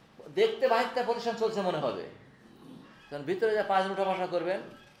দেখতে বাহিরটা প্রতিষ্ঠান চলছে মনে হবে, কারণ ভিতরে যা 5 জন উঠা বসা করবেন,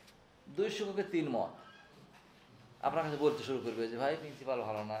 2 শিক্ষকের 3 মত আপনার কাছে বলতে শুরু করবে যে ভাই প্রিন্সিপাল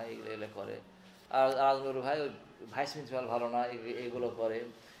ভালো না, এগুলো করে, আর ভাই ওই ভাইস প্রিন্সিপাল ভালো না, এইগুলো করে,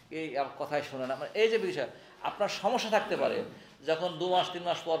 এই কথাই শোনে না। মানে এই যে বিষয়, আপনার সমস্যা থাকতে পারে যখন 2 মাস 3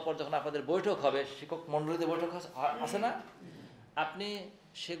 মাস পর পর যখন আপনাদের বৈঠক হবে, শিক্ষক মণ্ডলীতে বৈঠক আছে না, আপনি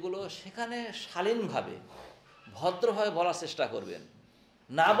সেগুলো সেখানে শালীনভাবে ভদ্রভাবে বলার চেষ্টা করবেন,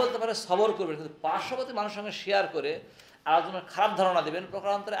 না বলতে পারে সবর করবেন, কিন্তু পার্শ্ববর্তী মানুষের সঙ্গে শেয়ার করে আরেকজনের খারাপ ধারণা দেবেন,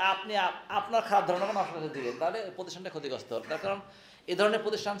 প্রকারান্তরে আপনি আপনার খারাপ ধারণাটা মানুষের কাছে দিবেন, তাহলে প্রতিষ্ঠানটা ক্ষতিগ্রস্ত হবে। তার কারণ এই ধরনের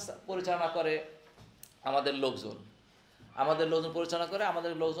প্রতিষ্ঠান পরিচালনা করে আমাদের লোকজন পরিচালনা করে,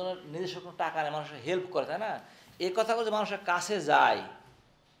 আমাদের লোকজনের নিজস্ব কোনো টাকা নেই, মানুষের হেল্প করে, তাই না? এই কথাগুলো যে মানুষের কাছে যায়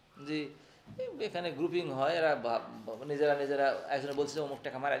যে এখানে গ্রুপিং হয়, এরা নিজেরা একজনে বলছে অমুক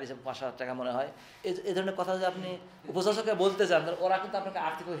টাকা মারা দিয়েছে 5,000 টাকা মনে হয়, এই ধরনের কথা যদি আপনি উপস্থাপককে বলতে চান, তাহলে ওরা কিন্তু আপনাকে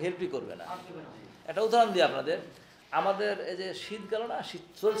আর্থিকভাবে হেল্পই করবে না। একটা উদাহরণ দিই আপনাদের, আমাদের এই যে শীত গেল না, শীত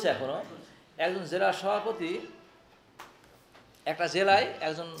চলছে এখনো, একজন জেলা সভাপতি একটা জেলায়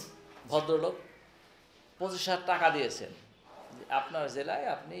একজন ভদ্রলোক 25,000 টাকা দিয়েছেন, আপনার জেলায়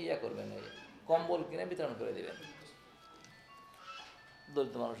আপনি করবেন, এই কম্বল কিনে বিতরণ করে দেবেন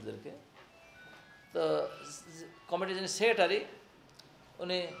দরিদ্র মানুষদেরকে। তো কমিটির যিনি সেক্রেটারি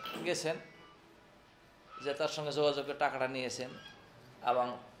উনি গেছেন, যে তার সঙ্গে যোগাযোগের টাকাটা নিয়েছেন, এবং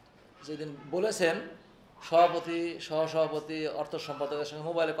যেদিন বলেছেন সভাপতি, সহসভাপতি, অর্থ সম্পাদকের সঙ্গে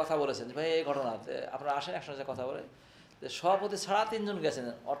মোবাইলে কথা বলেছেন যে ভাই এই ঘটনাতে আপনারা আসেন একসঙ্গে কথা বলে, যে সভাপতি ছাড়া 3 জন গেছেন,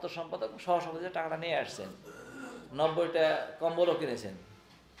 অর্থ সম্পাদক, সহসভাপতি টাকাটা নিয়ে আসছেন, 90টা কম্বলও কিনেছেন,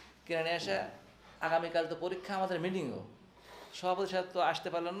 কিনে নিয়ে এসে আগামীকাল তো পরীক্ষা, আমাদের মিটিংও, সভাপতি সাহেব তো আসতে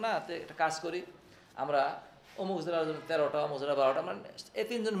পারলেন না, তো একটা কাজ করি আমরা অমুক জেলার জন্য 13টা, অমুক জেলা 12টা, মানে এই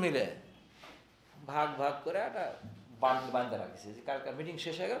 3 জন মিলে ভাগ ভাগ করে একটা বান্ধে রাখছি যে কার মিটিং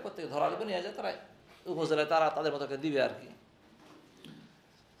শেষ হয়ে গেলে প্রত্যেকে ধরা দেবে, নিয়ে যায়, তারা উপজেলায় তারা তাদের মতো দিবে আর কি।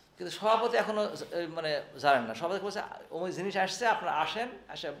 কিন্তু সভাপতি এখনও মানে জানেন না, সভাপতি বলছে ওই জিনিস আসছে, আপনারা আসেন,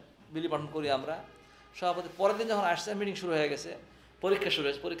 আসে বিলি বন্টন করি আমরা। সভাপতি পরের দিন যখন আসছে, মিটিং শুরু হয়ে গেছে, পরীক্ষা শুরু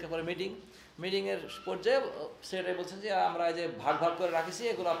হয়েছে, পরীক্ষার পরে মিটিংয়ের পর্যায়ে সেটাই বলছেন যে আমরা যে ভাগ ভাগ করে রাখিছি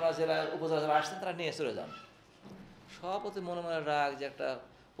এগুলো আপনারা জেলায় উপজেলা যারা আসছেন তারা নিয়ে চলে যান। সভাপতি মনে মনে রাগ যে একটা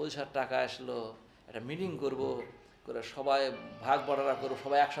 25,000 টাকা আসলো, একটা মিটিং করব, করে সবাই ভাগ বটারা করবো,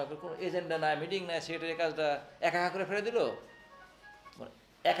 সবাই একসঙ্গে করবো, কোনো এজেন্ডা নাই, মিটিং নাই, সেক্রেটারি কাজটা একা একা করে ফেলে দিল,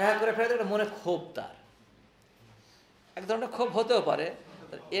 একা একা করে ফেলে দিল, মনে ক্ষোভ, তার এক ধরনের ক্ষোভ হতেও পারে।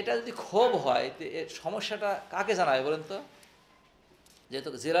 এটা যদি ক্ষোভ হয় তো এর সমস্যাটা কাকে জানাবে বলেন তো? যেহেতু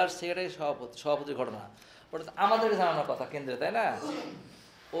জেলার সেক্রেটারি সভাপতির ঘটনা, ওটা তো আমাদেরকে জানানোর কথা কেন্দ্রে, তাই না?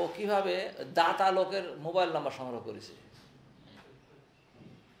 ও কিভাবে দাতা লোকের মোবাইল নাম্বার সংগ্রহ করেছে,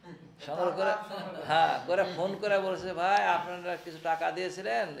 সংগ্রহ করে, হ্যাঁ, করে ফোন করে বলেছে, ভাই আপনারা কিছু টাকা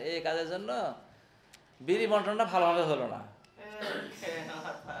দিয়েছিলেন এই কাজের জন্য, বিলি বন্টনটা ভালোভাবে হলো না,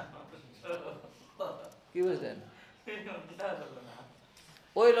 কি বুঝলেন?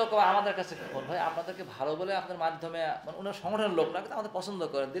 ওই লোক আমাদের কাছে ফোন, ভাই আপনাদেরকে ভালো বলে আপনার মাধ্যমে, মানে ওনার সংগঠনের লোক না, কিন্তু আমাদের পছন্দ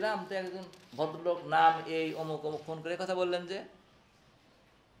করেন, দিলাম তো একজন ভদ্রলোক, নাম এই অমুক অমুক, ফোন করে কথা বললেন যে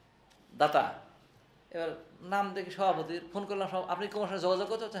দাতা, এবার নাম দেখি সভাপতির, ফোন করলাম, আপনি কোন সাথে যোগাযোগ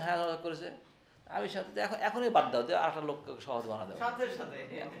করতে? হ্যাঁ যোগাযোগ করেছে। আমি সাথে এখনই বাদ দাও, যে আরেকটা লোককে সভাপতি বানা দেবো।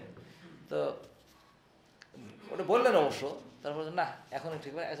 তো ওটা বললেন অবশ্য, তারপর না এখনই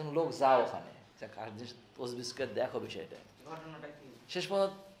ঠিক, একজন লোক যাও ওখানে, তসবিজকে দেখো বিষয়টা। শেষ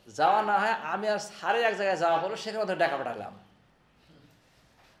পর্যন্ত যাওয়া না হয়, আমি আর সারের এক জায়গায় যাওয়া হলো, সেখানে ওদের ডাকা পাঠালাম।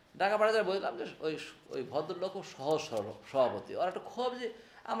 ডাকা পাঠাতে বললাম যে ওই ভদ্রলোক খুব সহজ সরল সভাপতি, ওরা একটু ক্ষোভ যে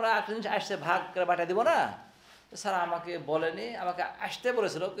আমরা একটা জিনিস আসছে ভাগ করে পাঠিয়ে দিব না, স্যার আমাকে বলেনি, আমাকে আসতে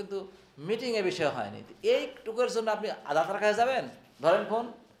বলেছিল কিন্তু মিটিংয়ে বিষয় হয়নি, এইটুকুর জন্য আপনি দাতার কাছে যাবেন, ধরেন ফোন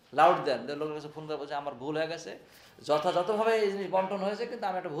লাউড দেন, লোকের কাছে ফোন করে বলছে আমার ভুল হয়ে গেছে, যথাযথভাবে এই জিনিস বন্টন হয়েছে, কিন্তু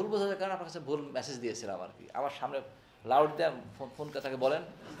আমি একটা ভুল বোঝার কারণে আপনার কাছে ভুল মেসেজ দিয়েছিলাম আর কি, আমার সামনে লাউড দেন, ফোনকে তাকে বলেন,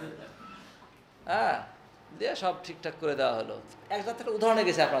 হ্যাঁ, দিয়ে সব ঠিকঠাক করে দেওয়া হলো। এক জাত থেকে উদাহরণে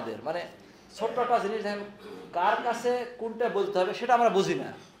গেছে আপনাদের, মানে ছোট্ট একটা জিনিস দেখেন, কার কাছে কোনটা বলতে হবে সেটা আমরা বুঝি না।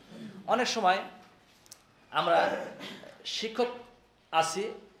 অনেক সময় আমরা শিক্ষক আছি,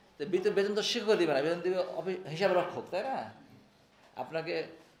 বেতন তো শিক্ষক দিবে না, বেতন দিবে হিসাব রক্ষক, তাই না? আপনাকে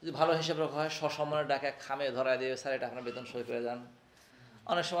যদি ভালো হিসাব রক্ষক হয়, সসম্মানের ডাকে খামে ধরা দিয়ে, স্যার এটা আপনার বেতন সই করে যান।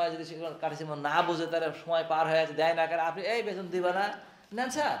 অনেক সময় যদি শিক্ষক কাটিসীমা না বুঝে, তাহলে সময় পার হয়ে আছে, দেয় না, কারণ আপনি এই বেতন দিবে না, নেন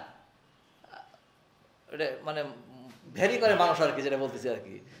স্যার, এটা মানে ভ্যারি করে মানুষ আর কি, যেটা বলতেছি আর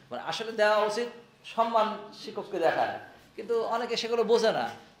কি, মানে আসলে দেওয়া উচিত, সম্মান শিক্ষককে দেখায়, কিন্তু অনেকে সেগুলো বোঝে না।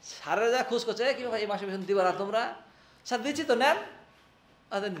 স্যারের যা খোঁজ করছে, কীভাবে এই মাসে বেতন দিবে না তোমরা, স্যার দিচ্ছি তো নেন,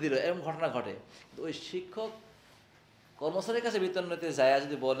 দিল, এরকম ঘটনা ঘটে। ওই শিক্ষক কর্মচারীর কাছে বেতন নিতে যায়,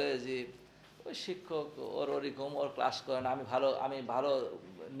 যদি বলে যে ওই শিক্ষক ওরকম, ওর ক্লাস করে না, আমি ভালো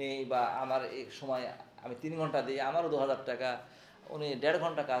নেই, বা আমার এই সময় আমি 3 ঘন্টা দিই, আমারও 2000 টাকা, উনি 1.5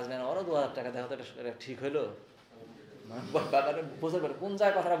 ঘন্টা কাজ নেন, ওরও 2000 টাকা, দেখো তো এটা ঠিক হইলো? বুঝতে পারে কোন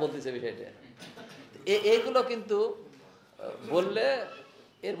জায়গায় কথাটা বলতেছে বিষয়টা। এইগুলো কিন্তু বললে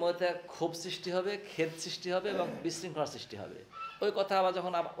এর মধ্যে ক্ষোভ সৃষ্টি হবে, খেদ সৃষ্টি হবে, এবং বিশৃঙ্খলা সৃষ্টি হবে। ওই কথা আবার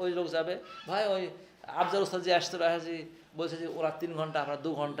যখন ওই লোক যাবে, ভাই ওই আফজাল ওস্তাদ যে আসছিল, বলছে যে ওরা 3 ঘন্টা, আপনার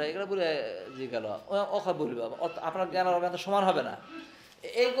 2 ঘন্টা, এগুলো বলে যে গেল, ওকে বলবে, আপনার জ্ঞান আর জ্ঞান তো সমান হবে না।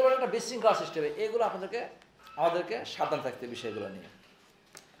 এইগুলোর একটা বিশৃঙ্খলা সৃষ্টি হবে। এইগুলো আমাদেরকে সাবধান থাকতে বিষয়গুলো নিয়ে।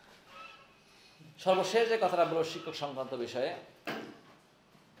 সর্বশেষ যে কথাটা বলবো শিক্ষক সংক্রান্ত বিষয়ে,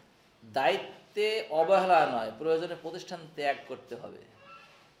 দায়িত্বে অবহেলা নয়, প্রয়োজনে প্রতিষ্ঠান ত্যাগ করতে হবে।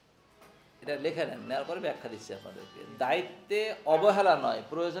 এটা লিখে নেন, নেওয়ার পরে ব্যাখ্যা দিচ্ছি আপনাদেরকে। দায়িত্বে অবহেলা নয়,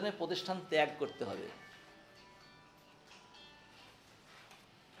 প্রয়োজনে প্রতিষ্ঠান ত্যাগ করতে হবে।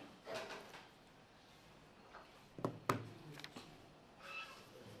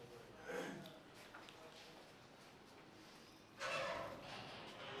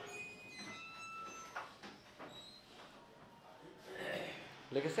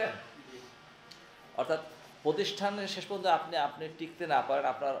 লিখেছেন? অর্থাৎ প্রতিষ্ঠানের শেষ পর্যন্ত আপনি টিকতে না পারেন,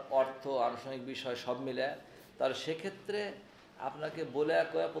 আপনার অর্থ আনুষঙ্গিক বিষয় সব মিলে, তাহলে সেক্ষেত্রে আপনাকে বলে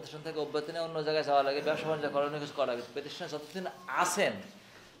প্রতিষ্ঠান থেকে অব্যাহতি নিয়ে অন্য জায়গায় যাওয়া লাগে, ব্যবসা বাণিজ্য করণীয় কিছু করা লাগে। প্রতিষ্ঠানে যতদিন আসেন,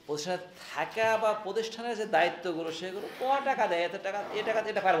 প্রতিষ্ঠানে থাকা বা প্রতিষ্ঠানের যে দায়িত্বগুলো, সেগুলো কয় টাকা দেয়, এত টাকা,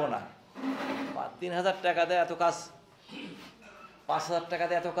 এটা পারবো না, 3000 টাকা দেয় এত কাজ, 5000 টাকা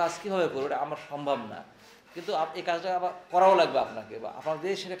দেয় এত কাজ কীভাবে করবো, এটা আমার সম্ভব না, কিন্তু এই কাজটা আবার করাও লাগবে আপনাকে, বা আপনার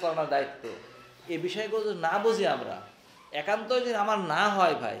দিয়ে সেটা করানোর দায়িত্ব। এই বিষয়গুলো যদি না বুঝি আমরা, একান্ত যদি আমার না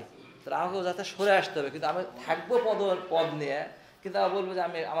হয় ভাই, তাহলে আমাকে যাতে সরে আসতে হবে। কিন্তু আমি থাকবো পদ নিয়ে, কিন্তু আমি বলবো যে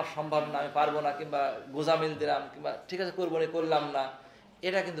আমার সম্ভব না, আমি পারবো না, কিংবা গোজামিল দিলাম, কিংবা ঠিক আছে করবো না, করলাম না,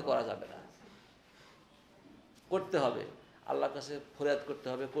 এটা কিন্তু করা যাবে না। করতে হবে, আল্লাহর কাছে ফরিয়াদ করতে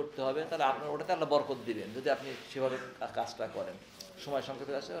হবে, তাহলে আপনার ওটাতে আল্লাহ বরকত দিবেন যদি আপনি সেভাবে কাজটা করেন। সময়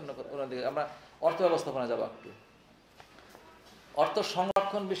সংক্ষেপে আছে, অন্যদিকে আমরা অর্থ ব্যবস্থাপনা যাবো একটু। অর্থ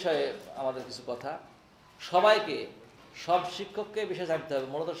সংরক্ষণ বিষয়ে আমাদের কিছু কথা। সবাইকে, সব শিক্ষককে বিষয়ে জানতে হবে।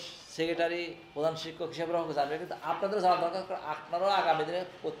 মূলত সেক্রেটারি, প্রধান শিক্ষক হিসাবে জানবে, কিন্তু আপনাদেরও জানা দরকার, কারণ আপনারাও আগামী দিনে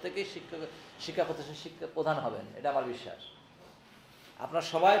প্রত্যেকেই শিক্ষা প্রতিষ্ঠান প্রধান হবেন, এটা আমার বিশ্বাস। আপনারা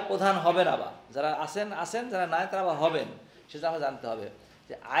সবাই প্রধান হবেন, আবার যারা আছেন, যারা নাই তারা আবার হবেন, সেটা আমার জানতে হবে।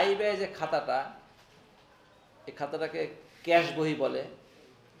 যে আয় ব্যয় যে খাতাটা, এই খাতাটাকে ক্যাশ বই বলে।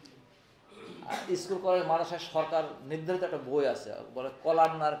 স্কুল কলেজ মাদ্রাসায় সরকার নির্ধারিত একটা বই আছে, বলে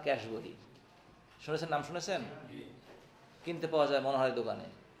কলান্নার ক্যাশ বই। শুনেছেন, নাম শুনেছেন? কিনতে পাওয়া যায় মনোহারি দোকানে।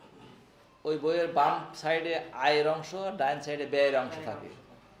 ওই বইয়ের বাম সাইডে আয়ের অংশ, ডাইন সাইডে ব্যয়ের অংশ থাকে।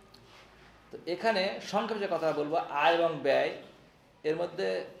 তো এখানে সংক্ষেপে যে কথা বলবো, আয় এবং ব্যয়, এর মধ্যে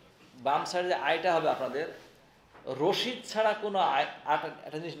বাম সাইডে যে আয়টা হবে আপনাদের, রসিদ ছাড়া কোনো আয়,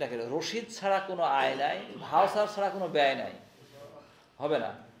 একটা জিনিস দেখে, রসিদ ছাড়া কোনো আয় নাই, ভাউচার ছাড়া কোনো ব্যয় নাই, হবে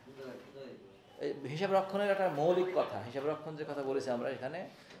না। হিসাব রক্ষণের একটা মৌলিক কথা, হিসাব রক্ষণ যে কথা বলেছি আমরা এখানে,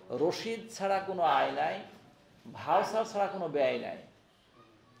 রসিদ ছাড়া কোনো আয় নাই, ভাউচার ছাড়া কোনো ব্যয় নাই।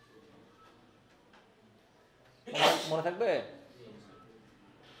 মনে থাকবে?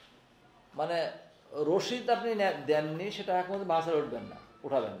 মানে রসিদ আপনি দেননি, সেটা এখন ভাউচারে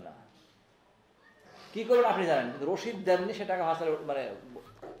উঠাবেন না। কি করবেন আপনি জানেন, কিন্তু রসিদ দেননি, সেটা ভাউচারে মানে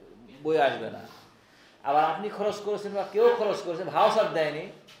বই আসবে না। আবার আপনি খরচ করেছেন বা কেউ খরচ করেছে, ভাউচার দেয়নি,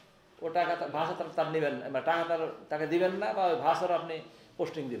 ও টাকা ভাষা তার নেবেন না, টাকা তাকে দিবেন না, বা ওই ভাষার আপনি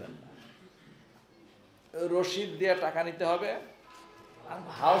পোস্টিং দিবেন না। রসিদ দিয়ে টাকা নিতে হবে, আর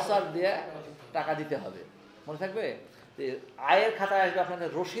ভাউচার দিয়ে টাকা দিতে হবে। মনে থাকবে? আয়ের খাতায় আসবে আপনাদের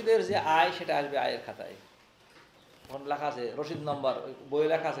রসিদের যে আয়, সেটা আসবে আয়ের খাতায়। ওখানে লেখা আছে রসিদ নম্বর, বই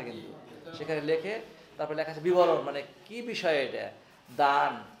লেখা আছে, কিন্তু সেখানে লেখে তারপরে লেখা আছে বিবরণ, মানে কি বিষয় এটা,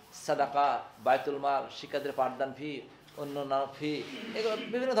 দান, সাদাকা, বায়তুল মাল, শিক্ষার্থীদের পাঠদান ফি, অন্য ফি, এগুলো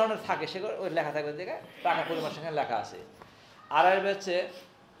বিভিন্ন ধরনের থাকে, সেগুলো ওই লেখা থাকবে, দেখে টাকা পরিমাণ সেখানে লেখা আছে। আর আসবে হচ্ছে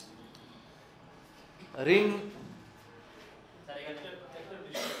ঋণ।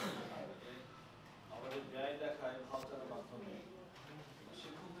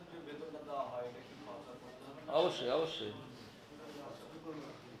 অবশ্যই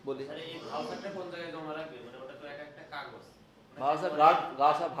বলি,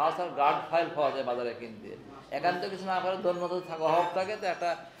 ভাউচার গার্ড ফাইল পাওয়া যায় বাজারে কিনতে। একান্ত কিছু না পারে, দন্মত অভাব থাকে, তো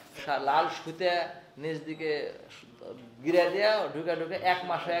একটা লাল সুতে নিচ দিকে গিরে দেওয়া, ঢুকে 1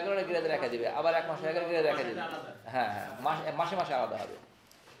 মাস হয়ে গেলে গিরে রেখে দিবে, আবার 1 মাস হয়ে গেলে গিরে রেখে দিবে। হ্যাঁ, মাসে আলাদা হবে।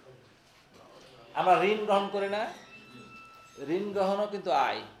 আমরা ঋণ গ্রহণ করি না, ঋণ গ্রহণও কিন্তু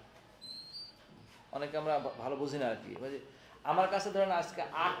আয়। অনেকে আমরা ভালো বুঝি না আর কি। আমার কাছে ধরেন আজকে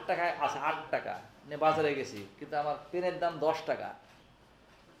 8 টাকা আছে, 8 টাকা নিয়ে বাজারে গেছি, কিন্তু আমার পেনের দাম 10 টাকা।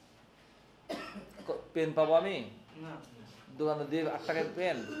 পেন পাবো আমি? দোকানে দিয়ে 8 টাকার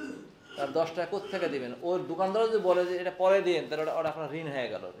পেন, তার 10 টাকা কোথেকে দিবেন? ওর দোকানদার যদি বলে যে এটা পরে দিন, তাহলে ওটা আপনার ঋণ হয়ে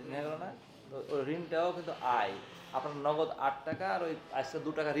গেল না? ওই ঋণটাও কিন্তু আয়। আপনার নগদ 8 টাকা, আর ওই আজকে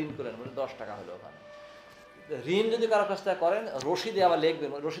 2 টাকা ঋণ করেন, মানে 10 টাকা হলো ওখানে। ঋণ যদি কারো কাছ থেকে করেন, রসিদে আবার লিখবেন,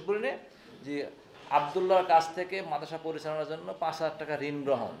 রসিদ বলে নে যে আবদুল্লাহর কাছ থেকে মাদ্রাসা পরিচালনার জন্য 5,000 টাকা ঋণ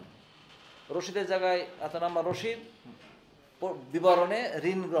গ্রহণ। রসিদের জায়গায় এত নম্বর রসিদ, বিবরণে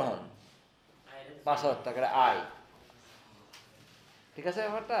ঋণ গ্রহণ 5,000 টাকার আয়। ঠিক আছে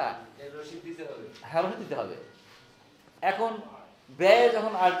ব্যাপারটা? হ্যাঁ, রসিদ দিতে হবে। এখন ব্যয়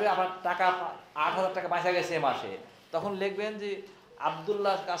যখন আসবে, আপনার টাকা 8,000 টাকা বাঁচা গেছে মাসে, তখন লিখবেন যে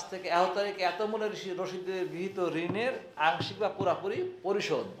আবদুল্লাহর কাছ থেকে 1 তারিখে এত মূল্যের রসিদে গৃহীত ঋণের আংশিক বা পুরাপুরি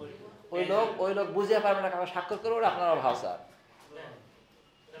পরিশোধ। ওই লোক বুঝে পারবে না, স্বাক্ষর করে ওরা আপনার ভাউচার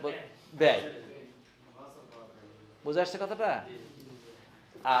ব্যয়। বুঝে আসছে কথাটা?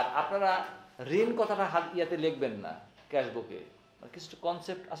 আর আপনারা ঋণ কথাটা ইয়াতে লিখবেন না, ক্যাশবুকে। কিছু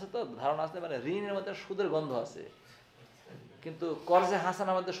কনসেপ্ট আছে, তো ধারণা আছে, মানে ঋণের মধ্যে সুদের গন্ধ আছে, কিন্তু কর্জে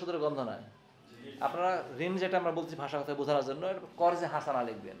হাসানার মধ্যে সুদের গন্ধ নাই। আপনারা ঋণ যেটা আমরা বলছি ভাষা কথা বোঝানোর জন্য, কর্জে হাসানা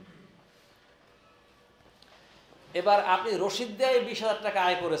লিখবেন। এবার আপনি রসিদ দিয়ে 20,000 টাকা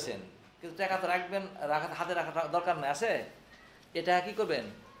আয় করেছেন, কিন্তু টাকা তো হাতে রাখা দরকার নেই, আছে? এটা কি করবেন?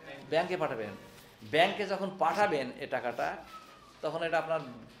 ব্যাংকে পাঠাবেন। ব্যাংকে যখন পাঠাবেন এই টাকাটা, তখন এটা আপনার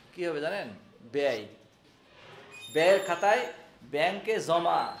কি হবে জানেন? ব্যয়। ব্যয়ের খাতায় ব্যাংকে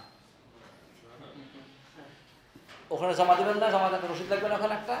জমা, ওখানে জমা দেবেন না, জমা দেওয়ার রসিদ লাগবে না,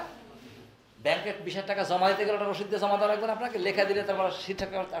 ওখানে একটা ব্যাংকে 20,000 টাকা জমা দিতে গেলে ওটা রসিদ দিয়ে জমা দেওয়া লাগবে না আপনাকে, লেখা দিলে তারপর সেই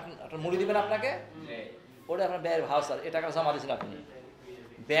টাকা আপনার মুড়ি দিবেন আপনাকে, ওটা আপনার ব্যয়ের ভাও স্যার, এই টাকা জমা দিয়েছেন আপনি।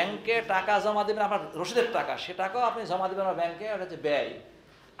 ব্যাংকে টাকা জমা দেবেন আপনার রসিদের টাকা, সে টাকাও আপনি জমা দেবেন আমার ব্যাংকে, ওটা হচ্ছে ব্যয়।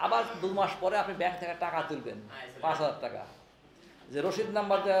 আবার 2 মাস পরে আপনি ব্যাংক থেকে টাকা তুলবেন 5,000 টাকা, যে রসিদ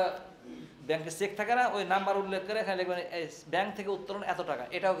নাম্বার ব্যাংকে চেক থাকে না, ওই নাম্বার উল্লেখ করে এখানে লিখবেন ব্যাংক থেকে উত্তোলন এত টাকা,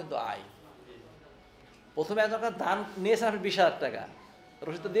 এটাও কিন্তু আয়। প্রথমে এত টাকা দান নিয়েছেন আপনি 20,000 টাকা,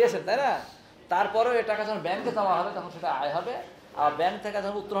 রসিদ তো দিয়েছেন তাই না, তারপরেও এই টাকা যখন ব্যাংকে জমা হবে তখন সেটা আয় হবে, আর ব্যাংক থেকে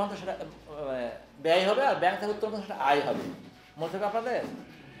যখন উত্তোলন হবে সেটা ব্যয় হবে, আর ব্যাংক থেকে উত্তোলন সেটা আয় হবে। মনে থাকবে আপনাদের?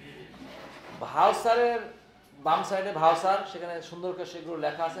 ভাউচারের বাম সাইডে ভাউচার, সেখানে সুন্দর করে সেগুলো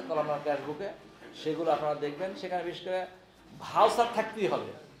লেখা আছে কলামের ক্যাশ বুকে, সেগুলো আপনারা দেখবেন, সেখানে বিশেষ করে ভাউচার থাকতেই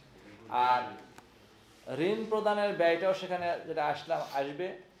হবে। আর ঋণ প্রদানের ব্যয়টাও সেখানে যেটা আসবে।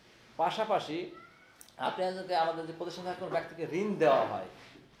 পাশাপাশি আপনি একজনকে, আমাদের যে প্রতিষ্ঠান থেকে কোনো ব্যক্তিকে ঋণ দেওয়া হয়,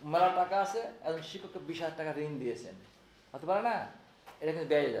 মেলা টাকা আছে, একজন শিক্ষককে 20,000 টাকা ঋণ দিয়েছেন, হতে পারে না, এটা কিন্তু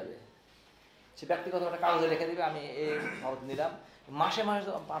ব্যয় যাবে। সে ব্যক্তিগত একটা কাগজে রেখে দিবে, আমি এই খরচ নিলাম, মাসে মাসে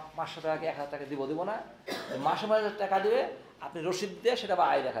 500 টাকা কি 1,000 টাকা দিব না, মাসে মাসে টাকা দিবে, আপনি রসিদ দিয়ে সেটা বা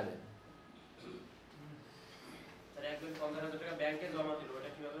আয় দেখাবেন।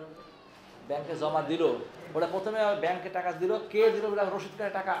 ব্যাংকে জমা দিল, ওটা প্রথমে ব্যাংকে টাকা দিল, কে দিল ওটা রসিদ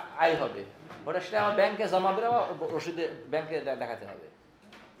করে টাকা আয় হবে, ওটা সেটা আমার ব্যাংকে জমা দিলে রসিদে ব্যাংকে দেখাতে হবে।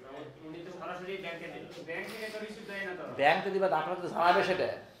 ব্যাংকে দিবে, আপনাকে জানাবে সেটা,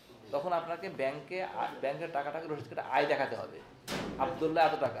 তখন আপনাকে ব্যাংকের টাকাটাকে রসিদ করে আয় দেখাতে হবে, আব্দুল্লাহ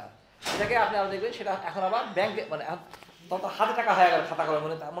এত টাকা, সেটাকে আপনি আবার দেখবেন, সেটা এখন আবার ব্যাংকে, মানে তখন হাতে টাকা হয়ে গেল, খাতা করে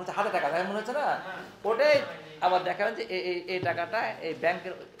মনে হচ্ছে হাতে টাকা, মনে হচ্ছে না, ওটাই আবার দেখাবেন যে এই টাকাটা এই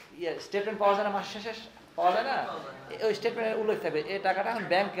ব্যাংকের স্টেটমেন্ট পাওয়া যায় না, মাস শেষে পাওয়া যায় না, ওই স্টেটমেন্টের উল্লেখ থাকবে এই টাকাটা এখন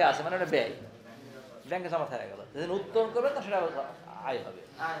ব্যাংকে আছে, মানে ওটা ব্যয়, ব্যাংকে জমা হয়ে গেল, যেদিন উত্তোলন করবে তো সেটা আয় হবে।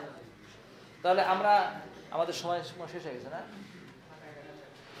 তাহলে আমরা আমাদের সময় শেষ হয়ে গেছে না,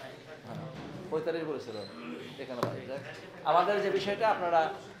 45 বলেছিল এখানে। আমাদের যে বিষয়টা আপনারা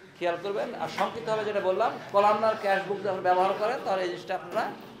খেয়াল করবেন, আর সংক্ষিপ্তভাবে যেটা বললাম, কলামনার ক্যাশ বুক যখন ব্যবহার করেন তাহলে এই জিনিসটা আপনারা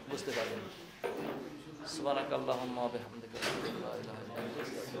বুঝতে পারবেন। সুবহানাকাল্লাহুম্মা ওয়া বিহামদিকা।